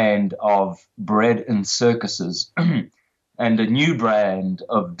brand of bread and circuses and a new brand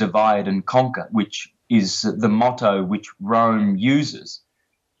of divide and conquer, which is the motto which Rome uses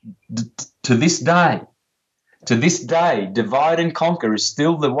to this day. To this day, divide and conquer is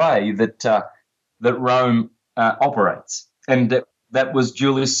still the way that Rome operates, and that was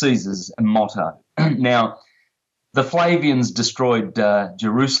Julius Caesar's motto. Now, the Flavians destroyed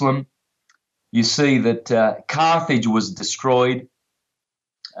Jerusalem. You see that Carthage was destroyed.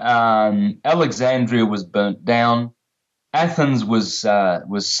 Alexandria was burnt down. Athens was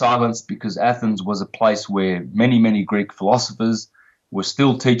silenced because Athens was a place where many Greek philosophers were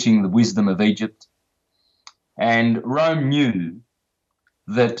still teaching the wisdom of Egypt. And Rome knew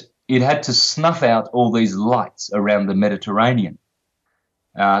that it had to snuff out all these lights around the Mediterranean,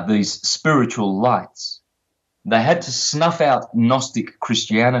 these spiritual lights. They had to snuff out Gnostic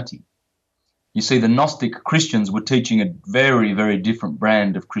Christianity. You see, the Gnostic Christians were teaching a very, very different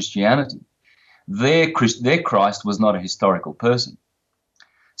brand of Christianity. Their Christ was not a historical person.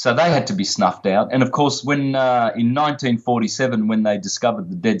 So they had to be snuffed out. And, of course, when in 1947, when they discovered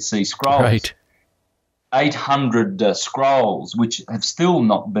the Dead Sea Scrolls, right, 800 scrolls, which have still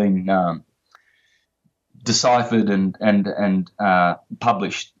not been deciphered and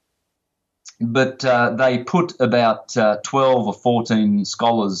published. But they put about 12 or 14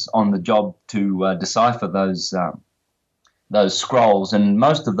 scholars on the job to decipher those scrolls, and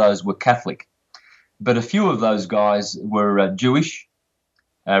most of those were Catholic. But a few of those guys were Jewish.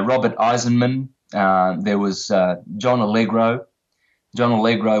 Robert Eisenman, there was John Allegro. John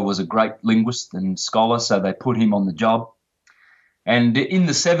Allegro was a great linguist and scholar, so they put him on the job. And in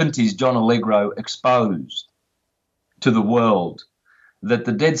the 70s, John Allegro exposed to the world that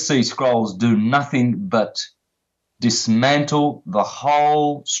the Dead Sea Scrolls do nothing but dismantle the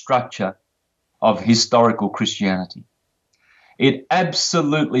whole structure of historical Christianity. It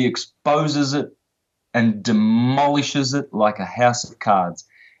absolutely exposes it and demolishes it like a house of cards.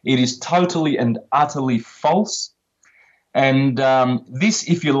 It is totally and utterly false. And this,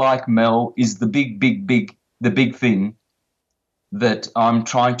 if you like, Mel, is the big thing that I'm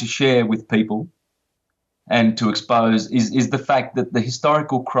trying to share with people and to expose is the fact that the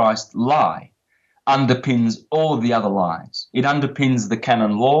historical Christ lie underpins all of the other lies. It underpins the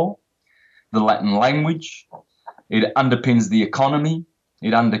canon law, the Latin language. It underpins the economy.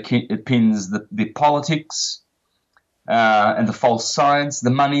 It underpins the politics and the false science, the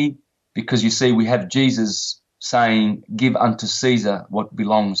money, because you see we have Jesus saying, give unto Caesar what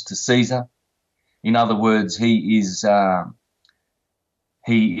belongs to Caesar. In other words, he is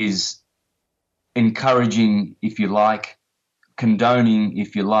encouraging, if you like, condoning,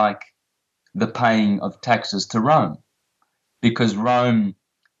 if you like, the paying of taxes to Rome, because Rome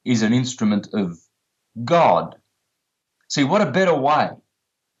is an instrument of God. See, what a better way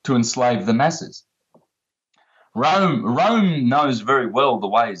to enslave the masses. Rome knows very well the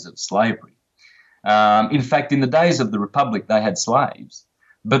ways of slavery. In fact, in the days of the Republic, they had slaves.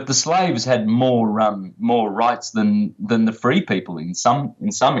 But the slaves had more rights than the free people in some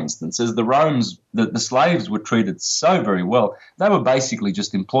instances. The slaves were treated so very well. They were basically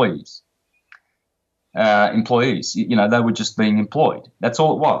just employees. You know, they were just being employed. That's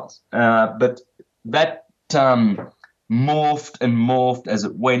all it was. But that morphed and morphed as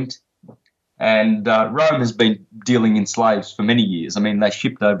it went. And Rome has been dealing in slaves for many years. I mean, they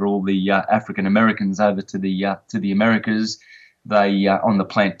shipped over all the African Americans over to the Americas. They on the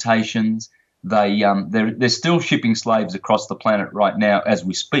plantations. They're still shipping slaves across the planet right now as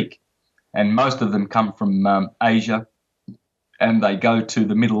we speak, and most of them come from Asia, and they go to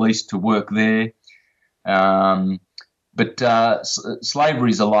the Middle East to work there. But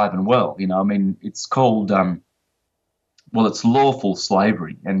slavery is alive and well. You know, I mean, it's called it's lawful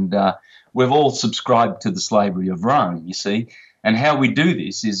slavery, and we've all subscribed to the slavery of Rome. You see, and how we do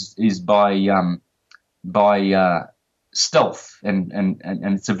this is by stealth, and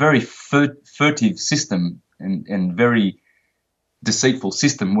it's a very furtive system and very deceitful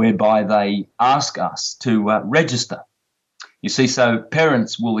system whereby they ask us to register. You see, so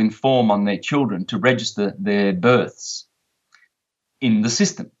parents will inform on their children to register their births in the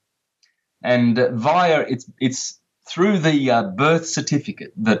system, and it's through the birth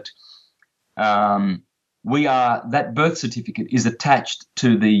certificate that that birth certificate is attached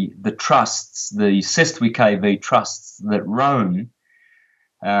to the trusts, the Sestui trusts that Rome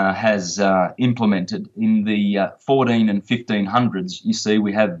has implemented in the 14 and 1500s. You see,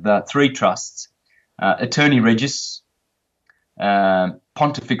 we have three trusts: Aeterni Regis,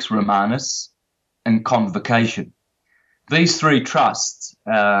 Pontifex Romanus, and Convocation. These three trusts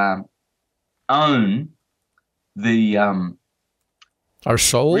own the our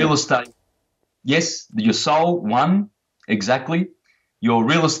soul, real estate. Yes, your soul, one, exactly, your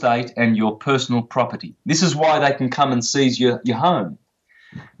real estate and your personal property. This is why they can come and seize your home.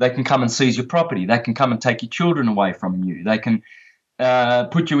 They can come and seize your property. They can come and take your children away from you. They can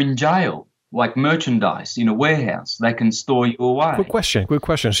put you in jail like merchandise in a warehouse. They can store you away. Quick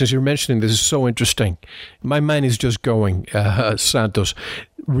question. Since you're mentioning this, is so interesting. My mind is just going, Santos,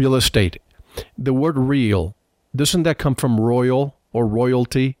 real estate. The word real, doesn't that come from royal or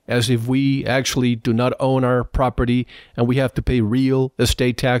royalty, as if we actually do not own our property and we have to pay real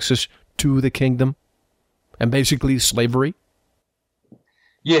estate taxes to the kingdom? And basically slavery?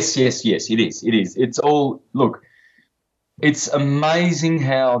 Yes, it is. It's all, look, it's amazing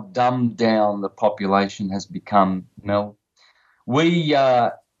how dumbed down the population has become, Mel. We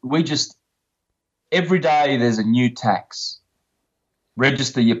just, every day there's a new tax.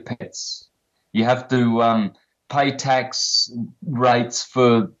 Register your pets. You have to pay tax rates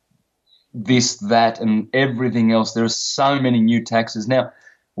for this, that, and everything else. There are so many new taxes. Now,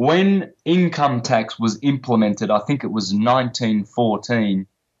 when income tax was implemented, I think it was 1914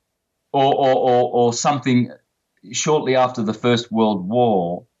 or something shortly after the First World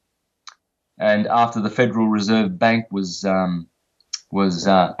War, and after the Federal Reserve Bank was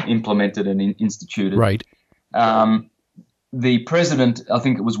implemented and instituted. Right. The president, I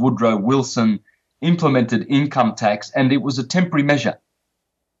think it was Woodrow Wilson, implemented income tax, and it was a temporary measure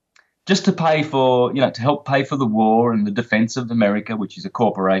just to pay for, to help pay for the war and the defense of America, which is a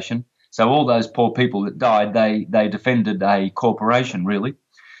corporation. So all those poor people that died, they defended a corporation, really.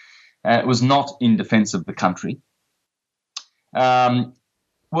 It was not in defense of the country.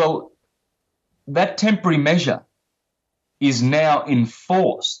 Well, that temporary measure is now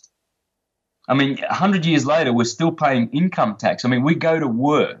enforced. I mean, 100 years later, we're still paying income tax. I mean, we go to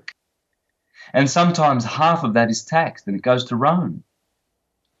work, and sometimes half of that is taxed, and it goes to Rome.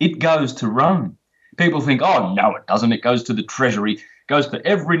 It goes to Rome. People think, oh, no, it doesn't. It goes to the Treasury. It goes to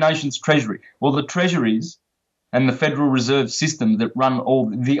every nation's Treasury. Well, the Treasuries and the Federal Reserve System that run all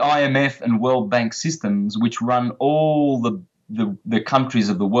the IMF and World Bank systems, which run all the countries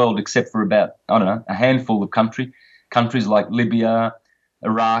of the world except for about, a handful of countries like Libya,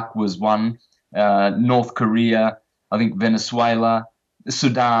 Iraq was one, North Korea, I think Venezuela,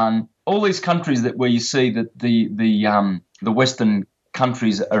 Sudan, all these countries where you see that the Western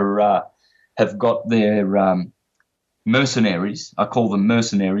countries have got their mercenaries. I call them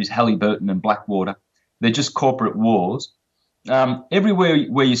mercenaries, Halliburton and Blackwater. They're just corporate wars. Everywhere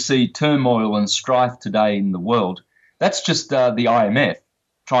where you see turmoil and strife today in the world, that's just the IMF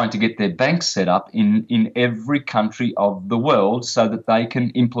trying to get their banks set up in every country of the world so that they can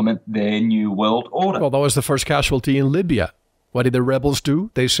implement their new world order. Well, that was the first casualty in Libya. What did the rebels do?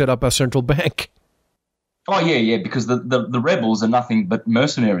 They set up a central bank. Oh, yeah, because the rebels are nothing but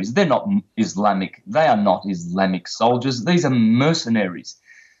mercenaries. They're not Islamic. They are not Islamic soldiers. These are mercenaries.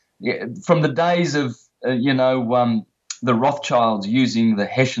 Yeah, from the days of, the Rothschilds using the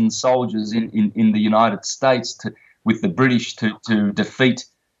Hessian soldiers in the United States with the British to defeat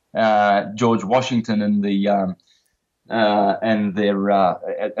George Washington and the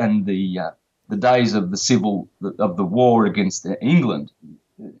days of the war against England.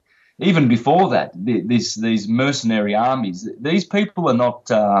 Even before that, these mercenary armies, these people are not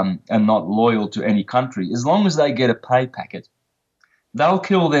loyal to any country. As long as they get a pay packet, they'll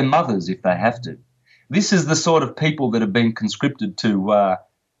kill their mothers if they have to. This is the sort of people that have been conscripted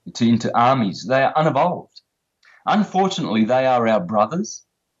into armies. They are unevolved. Unfortunately, they are our brothers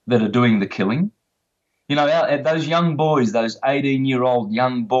that are doing the killing. You know, those young boys, those 18-year-old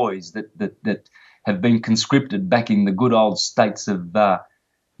young boys that have been conscripted back in the good old states of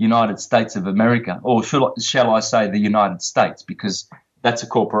United States of America, or shall I say the United States, because that's a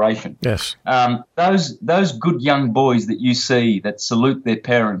corporation. Yes. Those good young boys that you see that salute their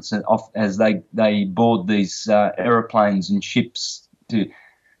parents as they board these aeroplanes and ships to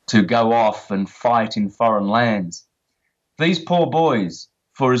go off and fight in foreign lands. These poor boys,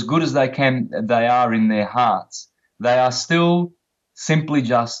 for as good as they are in their hearts, they are still simply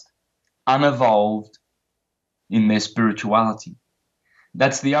just unevolved in their spirituality.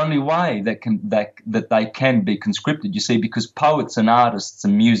 That's the only way that they can be conscripted, you see, because poets and artists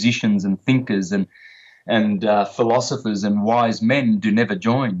and musicians and thinkers and philosophers and wise men do never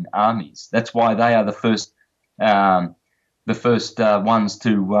join armies. That's why they are the first ones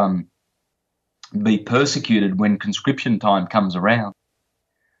to be persecuted when conscription time comes around.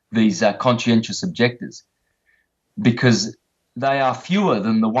 These conscientious objectors, because they are fewer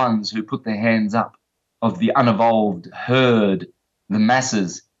than the ones who put their hands up of the unevolved herd, the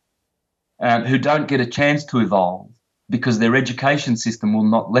masses, who don't get a chance to evolve because their education system will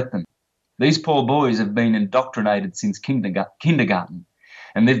not let them. These poor boys have been indoctrinated since kindergarten,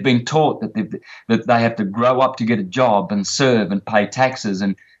 and they've been taught that they have to grow up to get a job and serve and pay taxes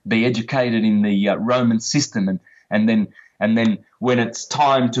and be educated in the Roman system, and then when it's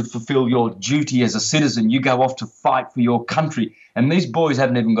time to fulfill your duty as a citizen, you go off to fight for your country. And these boys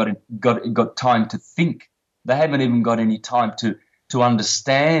haven't even got time to think. They haven't even got any time to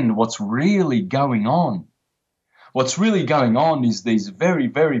understand what's really going on. What's really going on is these very,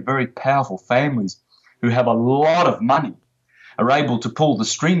 very, very powerful families who have a lot of money are able to pull the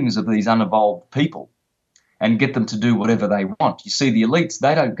strings of these unevolved people and get them to do whatever they want. You see, the elites,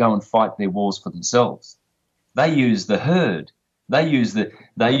 they don't go and fight their wars for themselves. They use the herd. They use the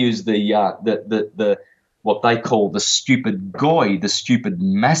what they call the stupid goy, the stupid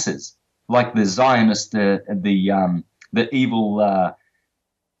masses, like the Zionist, the evil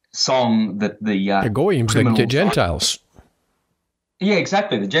song that the goyim's like the Gentiles. Yeah,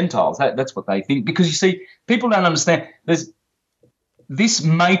 exactly, the Gentiles. That's what they think. Because you see, people don't understand. There's this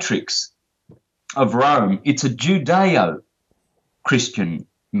matrix of Rome. It's a Judeo-Christian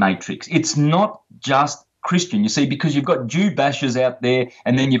matrix. It's not just Christian, you see, because you've got Jew bashers out there,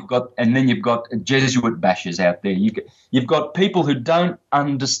 and then you've got Jesuit bashers out there. You've got people who don't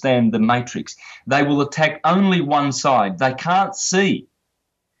understand the matrix. They will attack only one side. They can't see.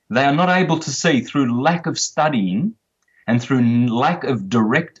 They are not able to see through lack of studying and through lack of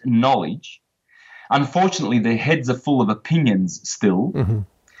direct knowledge. Unfortunately, their heads are full of opinions still. Mm-hmm.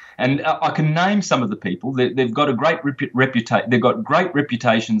 And I can name some of the people. They've got a great reputation. They've got great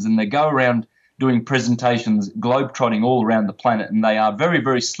reputations, and they go around doing presentations, globe-trotting all around the planet, and they are very,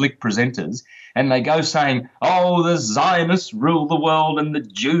 very slick presenters, and they go saying, oh, the Zionists rule the world, and the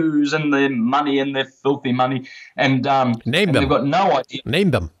Jews and their money and their filthy money, and name them. They've got no idea.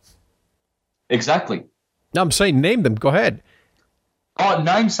 Name them. Exactly. No, I'm saying name them. Go ahead. Oh,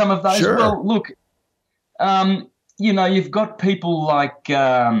 name some of those? Sure. Well, look, you've got people like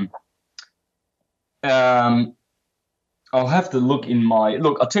I'll have to look in my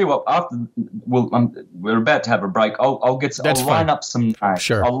look. I'll tell you what. We're about to have a break. I'll line up some names.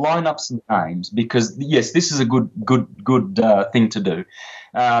 Sure. I'll line up some names because yes, this is a good thing to do.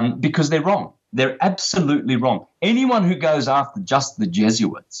 Because they're wrong. They're absolutely wrong. Anyone who goes after just the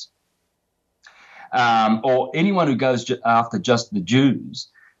Jesuits, or anyone who goes after just the Jews,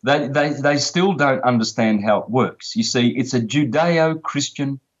 they still don't understand how it works. You see, it's a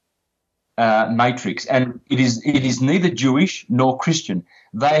Judeo-Christian matrix, and it is neither Jewish nor Christian.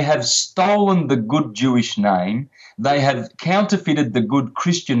 They have stolen the good Jewish name. They have counterfeited the good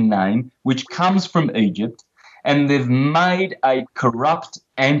Christian name, which comes from Egypt, and they've made a corrupt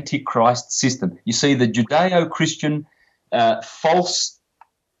antichrist system. You see, the Judeo-Christian false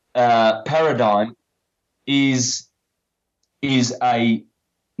paradigm is a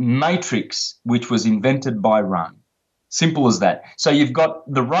matrix which was invented by Rome. Simple as that. So you've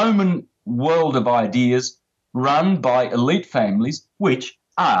got the Roman world of ideas, run by elite families, which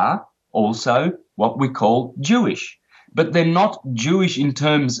are also what we call Jewish. But they're not Jewish in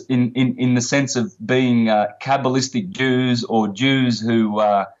terms, in the sense of being Kabbalistic Jews or Jews who,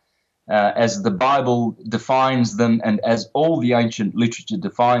 as the Bible defines them and as all the ancient literature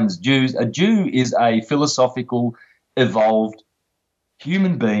defines Jews, a Jew is a philosophical, evolved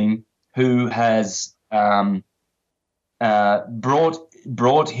human being who has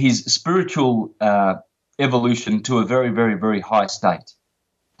brought his spiritual evolution to a very, very, very high state.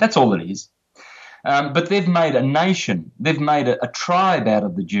 That's all it is. But they've made a nation. They've made a tribe out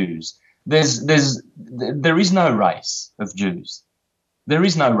of the Jews. There is no race of Jews. There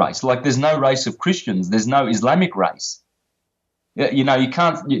is no race. Like there's no race of Christians. There's no Islamic race. You know, you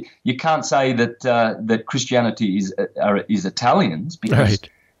can't say that Christianity is Italians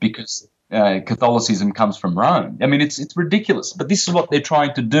because Catholicism comes from Rome. I mean, it's ridiculous. But this is what they're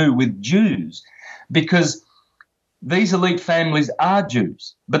trying to do with Jews, because these elite families are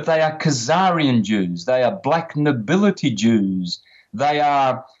Jews, but they are Khazarian Jews. They are black nobility Jews. They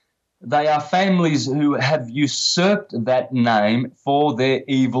are families who have usurped that name for their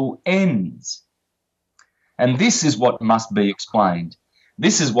evil ends. And this is what must be explained.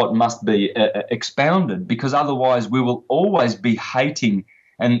 This is what must be expounded, because otherwise we will always be hating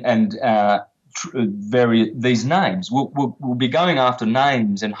these names. We'll be going after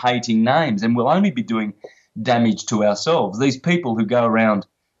names and hating names, and we'll only be doing damage to ourselves. These people who go around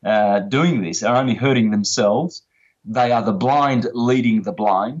doing this are only hurting themselves. They are the blind leading the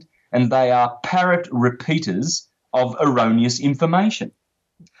blind, and they are parrot repeaters of erroneous information.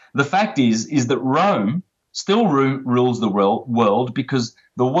 The fact is that Rome still rules the world because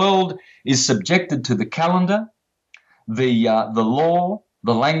the world is subjected to the calendar, the law,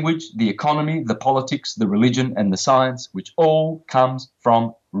 the language, the economy, the politics, the religion, and the science, which all comes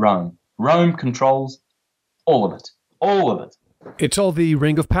from Rome. Rome controls all of it. All of it. It's all the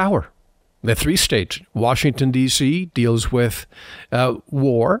ring of power. The three states. Washington, D.C. deals with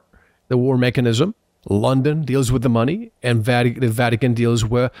war, the war mechanism. London deals with the money. And the Vatican deals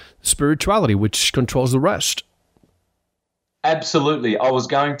with spirituality, which controls the rest. Absolutely. I was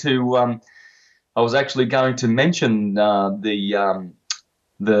actually going to mention there's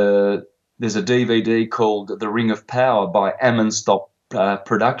a DVD called The Ring of Power by Ammonstop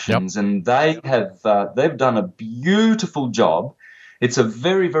Productions, and they've done a beautiful job. It's a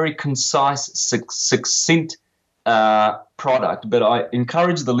very, very concise, succinct product, but I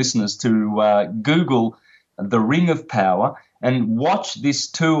encourage the listeners to Google The Ring of Power and watch this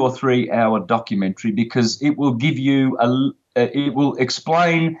 2 or 3 hour documentary, because it will give you it will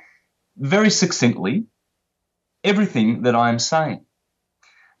explain very succinctly everything that I am saying.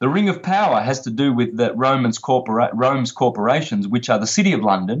 The Ring of Power has to do with Rome's corporations, which are the City of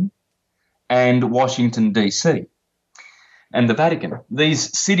London and Washington, D.C., and the Vatican.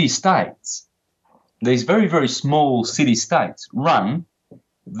 These city-states, these very, very small city-states, run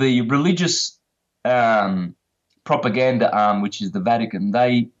the religious propaganda arm, which is the Vatican.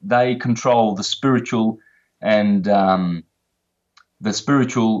 They control the spiritual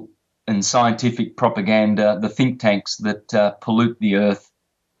and scientific propaganda, the think tanks that pollute the earth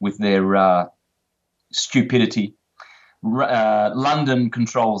with their stupidity. London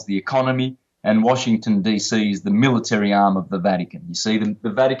controls the economy, and Washington, D.C. is the military arm of the Vatican. You see, the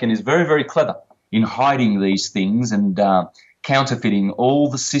Vatican is very, very clever in hiding these things and counterfeiting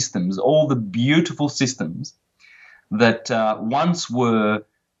all the systems, all the beautiful systems that once were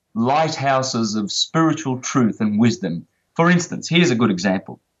lighthouses of spiritual truth and wisdom. For instance, here's a good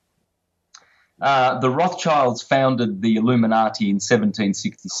example. The Rothschilds founded the Illuminati in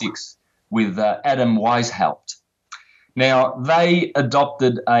 1766 with Adam Weishaupt. Now, they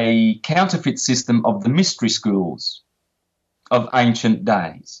adopted a counterfeit system of the mystery schools of ancient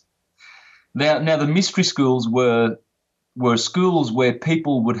days. Now the mystery schools were schools where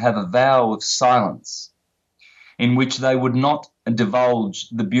people would have a vow of silence, in which they would not divulge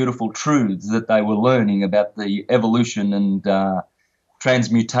the beautiful truths that they were learning about the evolution and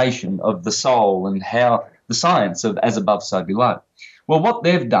transmutation of the soul and how the science of as above, so below. Well, what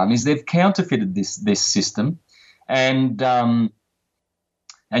they've done is they've counterfeited this system, and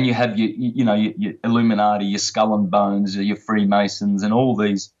you have your Illuminati, your Skull and Bones, your Freemasons, and all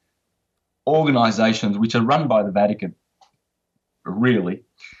these organizations which are run by the Vatican, really.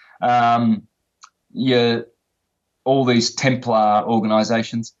 All these Templar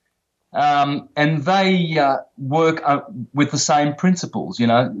organizations. And they work with the same principles,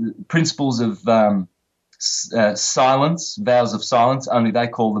 principles of silence, vows of silence, only they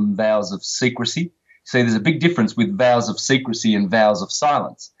call them vows of secrecy. See, there's a big difference with vows of secrecy and vows of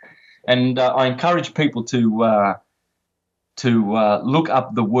silence. And I encourage people to look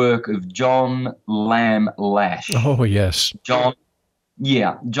up the work of John Lamb Lash. Oh, yes. John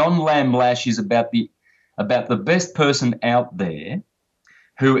Lamb Lash is about the best person out there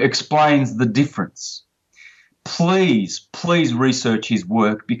who explains the difference. Please research his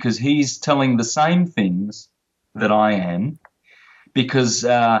work, because he's telling the same things that I am, because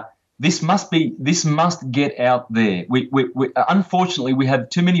this must get out there. We unfortunately, we have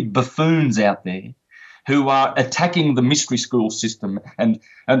too many buffoons out there who are attacking the mystery school system, and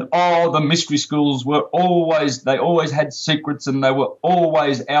the mystery schools they always had secrets, and they were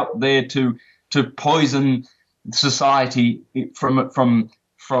always out there to poison society from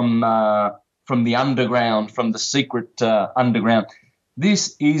the underground, from the secret underground.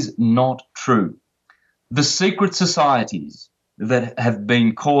 This is not true. The secret societies that have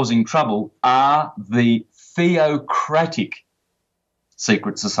been causing trouble are the theocratic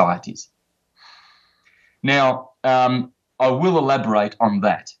secret societies. Now, I will elaborate on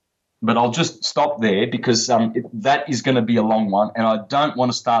that, but I'll just stop there, because that is going to be a long one, and I don't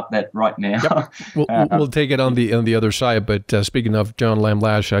want to start that right now. Yep. We'll take it on the other side. But speaking of John Lamb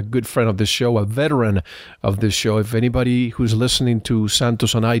Lash, a good friend of this show, a veteran of this show, if anybody who's listening to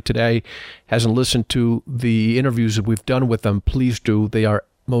Santos and I today hasn't listened to the interviews that we've done with them, please do. They are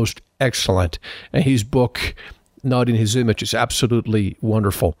most excellent. And his book, Not in His Image, is absolutely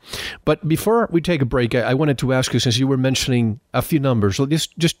wonderful. But before we take a break, I wanted to ask you, since you were mentioning a few numbers,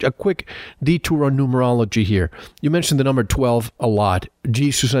 just a quick detour on numerology here. You mentioned the number 12 a lot.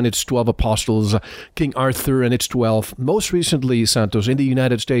 Jesus and its 12 apostles, King Arthur and its 12. Most recently, Santos, in the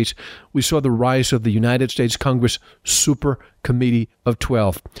United States, we saw the rise of the United States Congress Super Committee of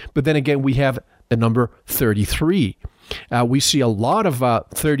 12. But then again, we have the number 33. We see a lot of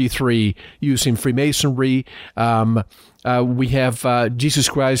 33 using Freemasonry. We have Jesus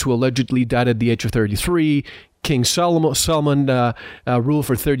Christ, who allegedly died at the age of 33. King Solomon ruled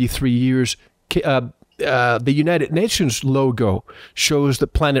for 33 years. The United Nations logo shows the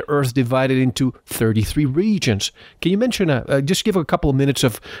planet Earth divided into 33 regions. Can you mention, just give a couple of minutes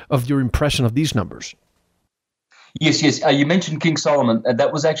of your impression of these numbers? Yes. You mentioned King Solomon.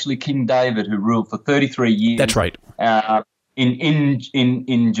 That was actually King David, who ruled for 33 years. That's right.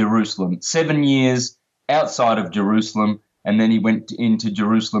 In Jerusalem, 7 years outside of Jerusalem, and then he went into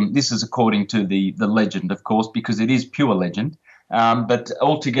Jerusalem. This is according to the legend, of course, because it is pure legend. But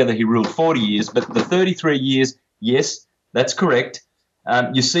altogether, he ruled 40 years. But the 33 years, yes, that's correct.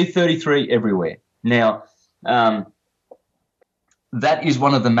 You see 33 everywhere. Now, that is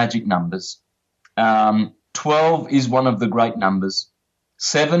one of the magic numbers. 12 is one of the great numbers.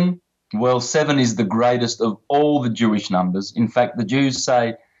 7 is the greatest of all the Jewish numbers. In fact, the Jews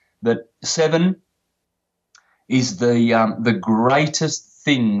say that 7 is the greatest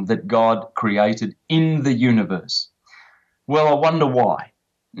thing that God created in the universe. Well, I wonder why.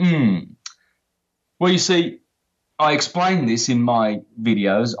 Well, you see, I explain this in my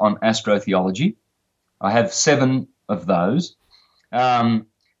videos on astrotheology. I have 7 of those.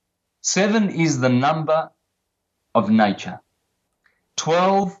 7 is the number of nature.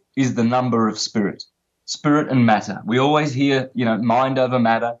 12 is the number of spirit and matter. We always hear, mind over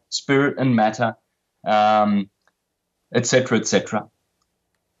matter, spirit and matter, etc., etc.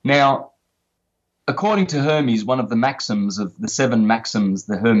 Now, according to Hermes, one of the maxims of the 7 maxims,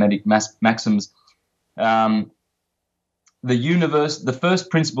 the Hermetic maxims, the universe, the first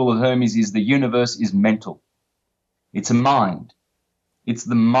principle of Hermes is the universe is mental. It's a mind. It's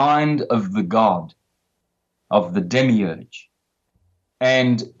the mind of the God, of the demiurge.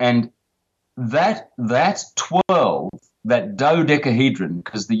 And that 12, that dodecahedron,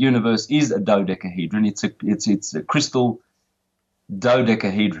 because the universe is a dodecahedron, it's a crystal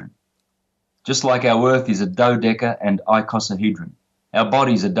dodecahedron. Just like our Earth is a dodeca and icosahedron. Our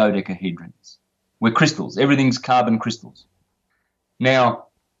bodies are dodecahedrons. We're crystals. Everything's carbon crystals. Now,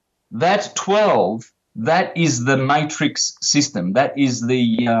 that 12, that is the matrix system. That is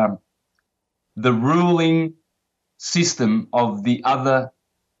the ruling system of the other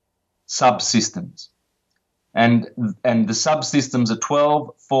subsystems. And the subsystems are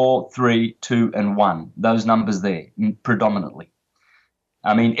 12, 4, 3, 2, and 1. Those numbers there, predominantly.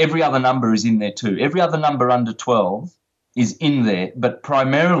 I mean, every other number is in there too. Every other number under 12 is in there, but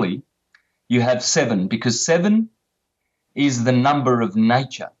primarily you have 7, because 7 is the number of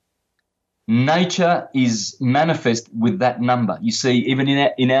nature. Nature is manifest with that number. You see, even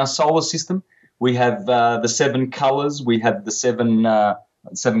in our solar system, we have the 7 colors. We have the 7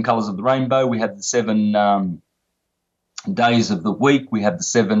 colors of the rainbow. We have the 7 days of the week. We have the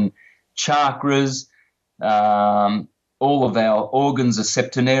 7 chakras. all of our organs are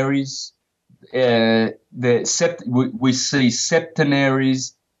septenaries. We see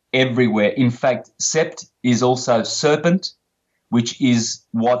septenaries everywhere. In fact, sept is also serpent, which is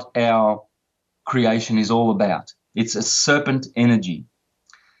what our creation is all about. It's a serpent energy,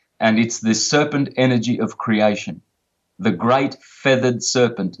 and it's the serpent energy of creation. The great feathered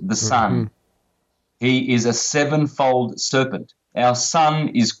serpent, the sun. He is a sevenfold serpent. Our sun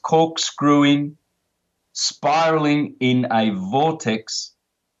is corkscrewing, spiraling in a vortex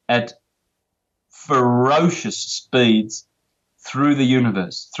at ferocious speeds through the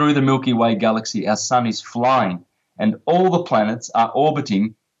universe, through the Milky Way galaxy. Our sun is flying, and all the planets are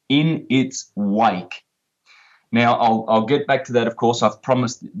orbiting in its wake. Now, I'll get back to that, of course. I've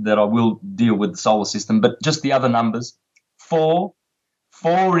promised that I will deal with the solar system, but just the other numbers. 4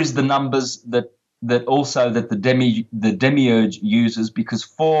 is the numbers that the demiurge uses, because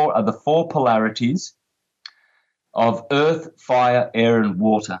 4 are the 4 polarities of earth, fire, air, and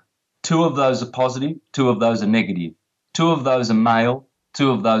water. 2 of those are positive, 2 of those are negative. 2 of those are male,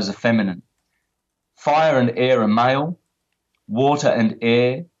 2 of those are feminine. Fire and air are male, water and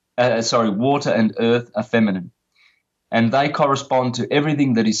earth are feminine. And they correspond to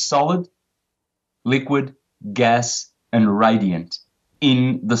everything that is solid, liquid, gas, and radiant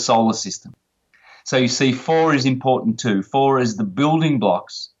in the solar system. So you see, 4 is important too. 4 is the building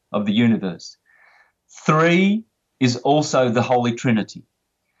blocks of the universe. 3 is also the Holy Trinity.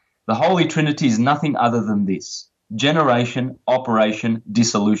 The Holy Trinity is nothing other than this: generation, operation,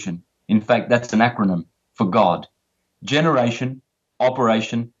 dissolution. In fact, that's an acronym for God. Generation,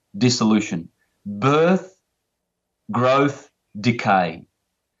 operation, dissolution. Birth, growth, decay.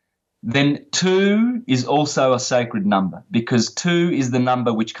 Then 2 is also a sacred number, because 2 is the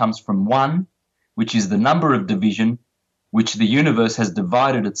number which comes from 1, which is the number of division, which the universe has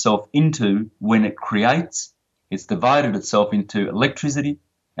divided itself into when it creates. It's divided itself into electricity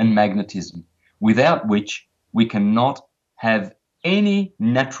and magnetism, without which we cannot have any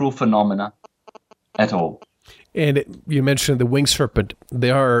natural phenomena at all. And you mentioned the winged serpent.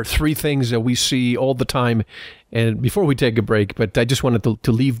 There are 3 things that we see all the time. And before we take a break, but I just wanted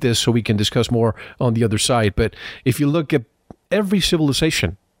to leave this so we can discuss more on the other side. But if you look at every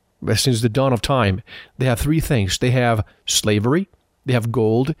civilization since the dawn of time, they have 3 things. They have slavery, they have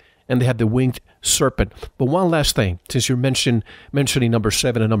gold, and they have the winged serpent. But one last thing, since you're mentioning number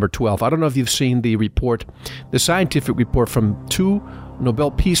 7 and number 12. I don't know if you've seen the report, the scientific report from 2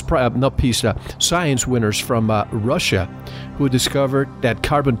 Nobel science winners from Russia, who discovered that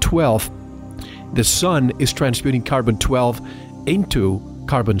carbon-12, the sun is transmuting carbon-12 into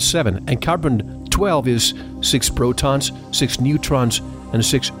carbon-7. And carbon-12 is 6 protons, 6 neutrons, and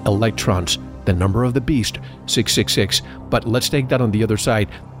 6 electrons. The number of the beast, 666. But let's take that on the other side.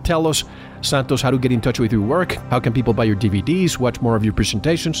 Tell us, Santos, how to get in touch with your work. How can people buy your DVDs, watch more of your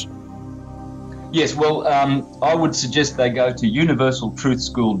presentations? Yes, well, I would suggest they go to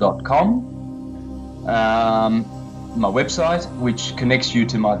universaltruthschool.com, my website, which connects you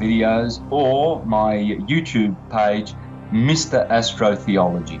to my videos, or my YouTube page, Mr.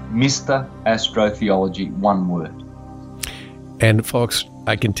 Astrotheology. Mr. Astrotheology, one word. And folks,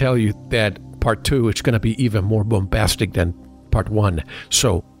 I can tell you that part 2 is going to be even more bombastic than part 1.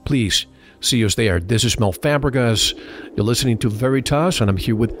 So please see us there. This is Mel Fabregas. You're listening to Veritas, and I'm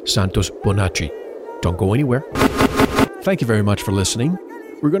here with Santos Bonacci. Don't go anywhere. Thank you very much for listening.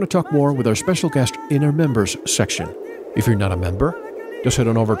 We're going to talk more with our special guest in our members section. If you're not a member, just head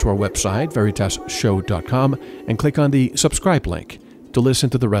on over to our website, veritasshow.com, and click on the subscribe link to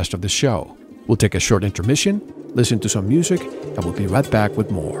listen to the rest of the show. We'll take a short intermission, listen to some music, and we'll be right back with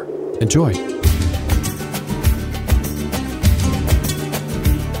more. Enjoy.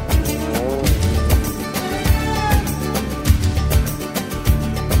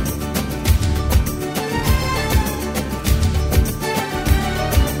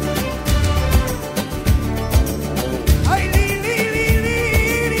 Ay,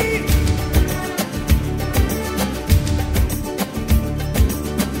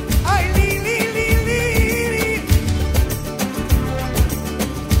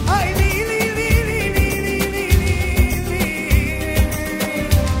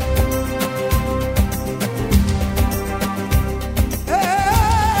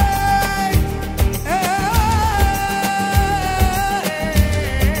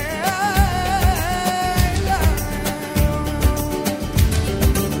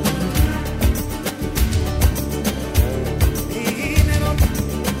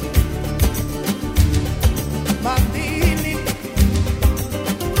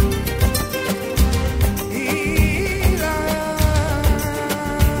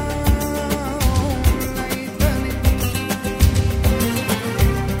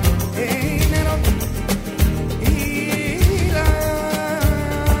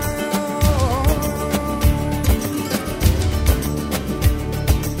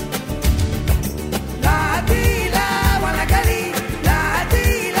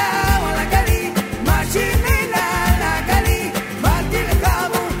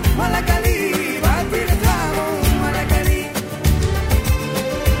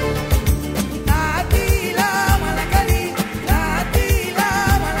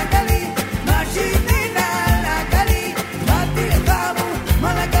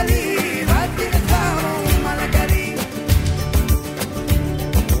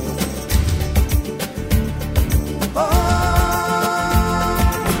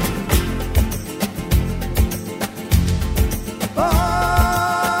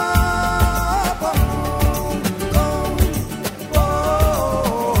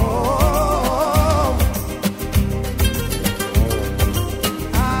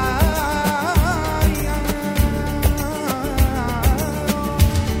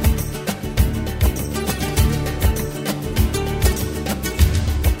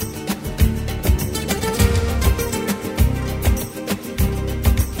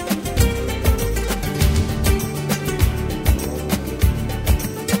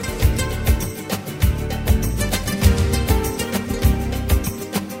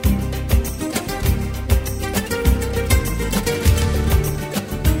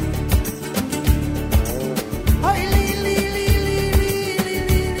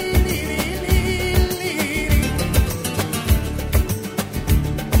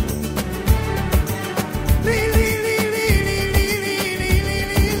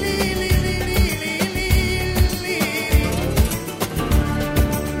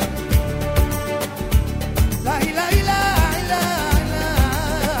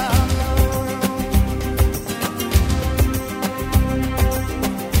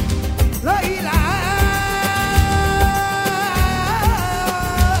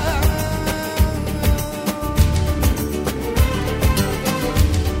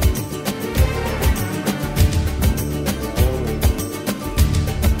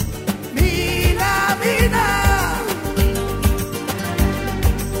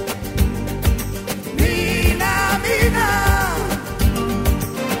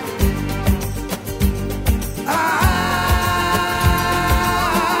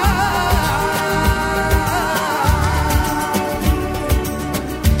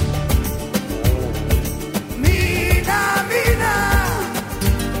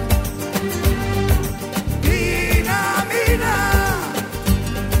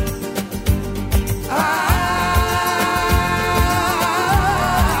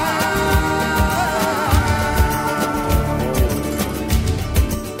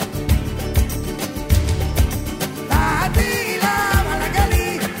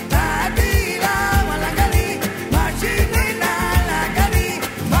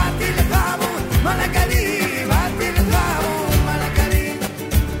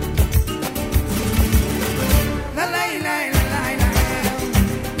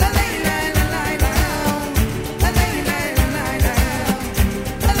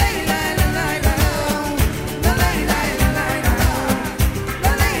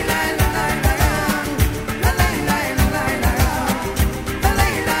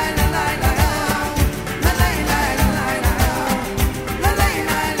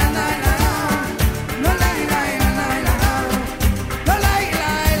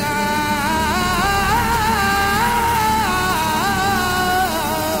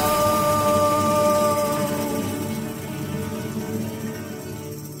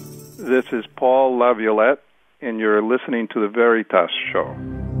 This is Paul Laviolette, and you're listening to The Veritas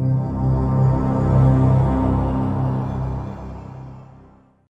Show.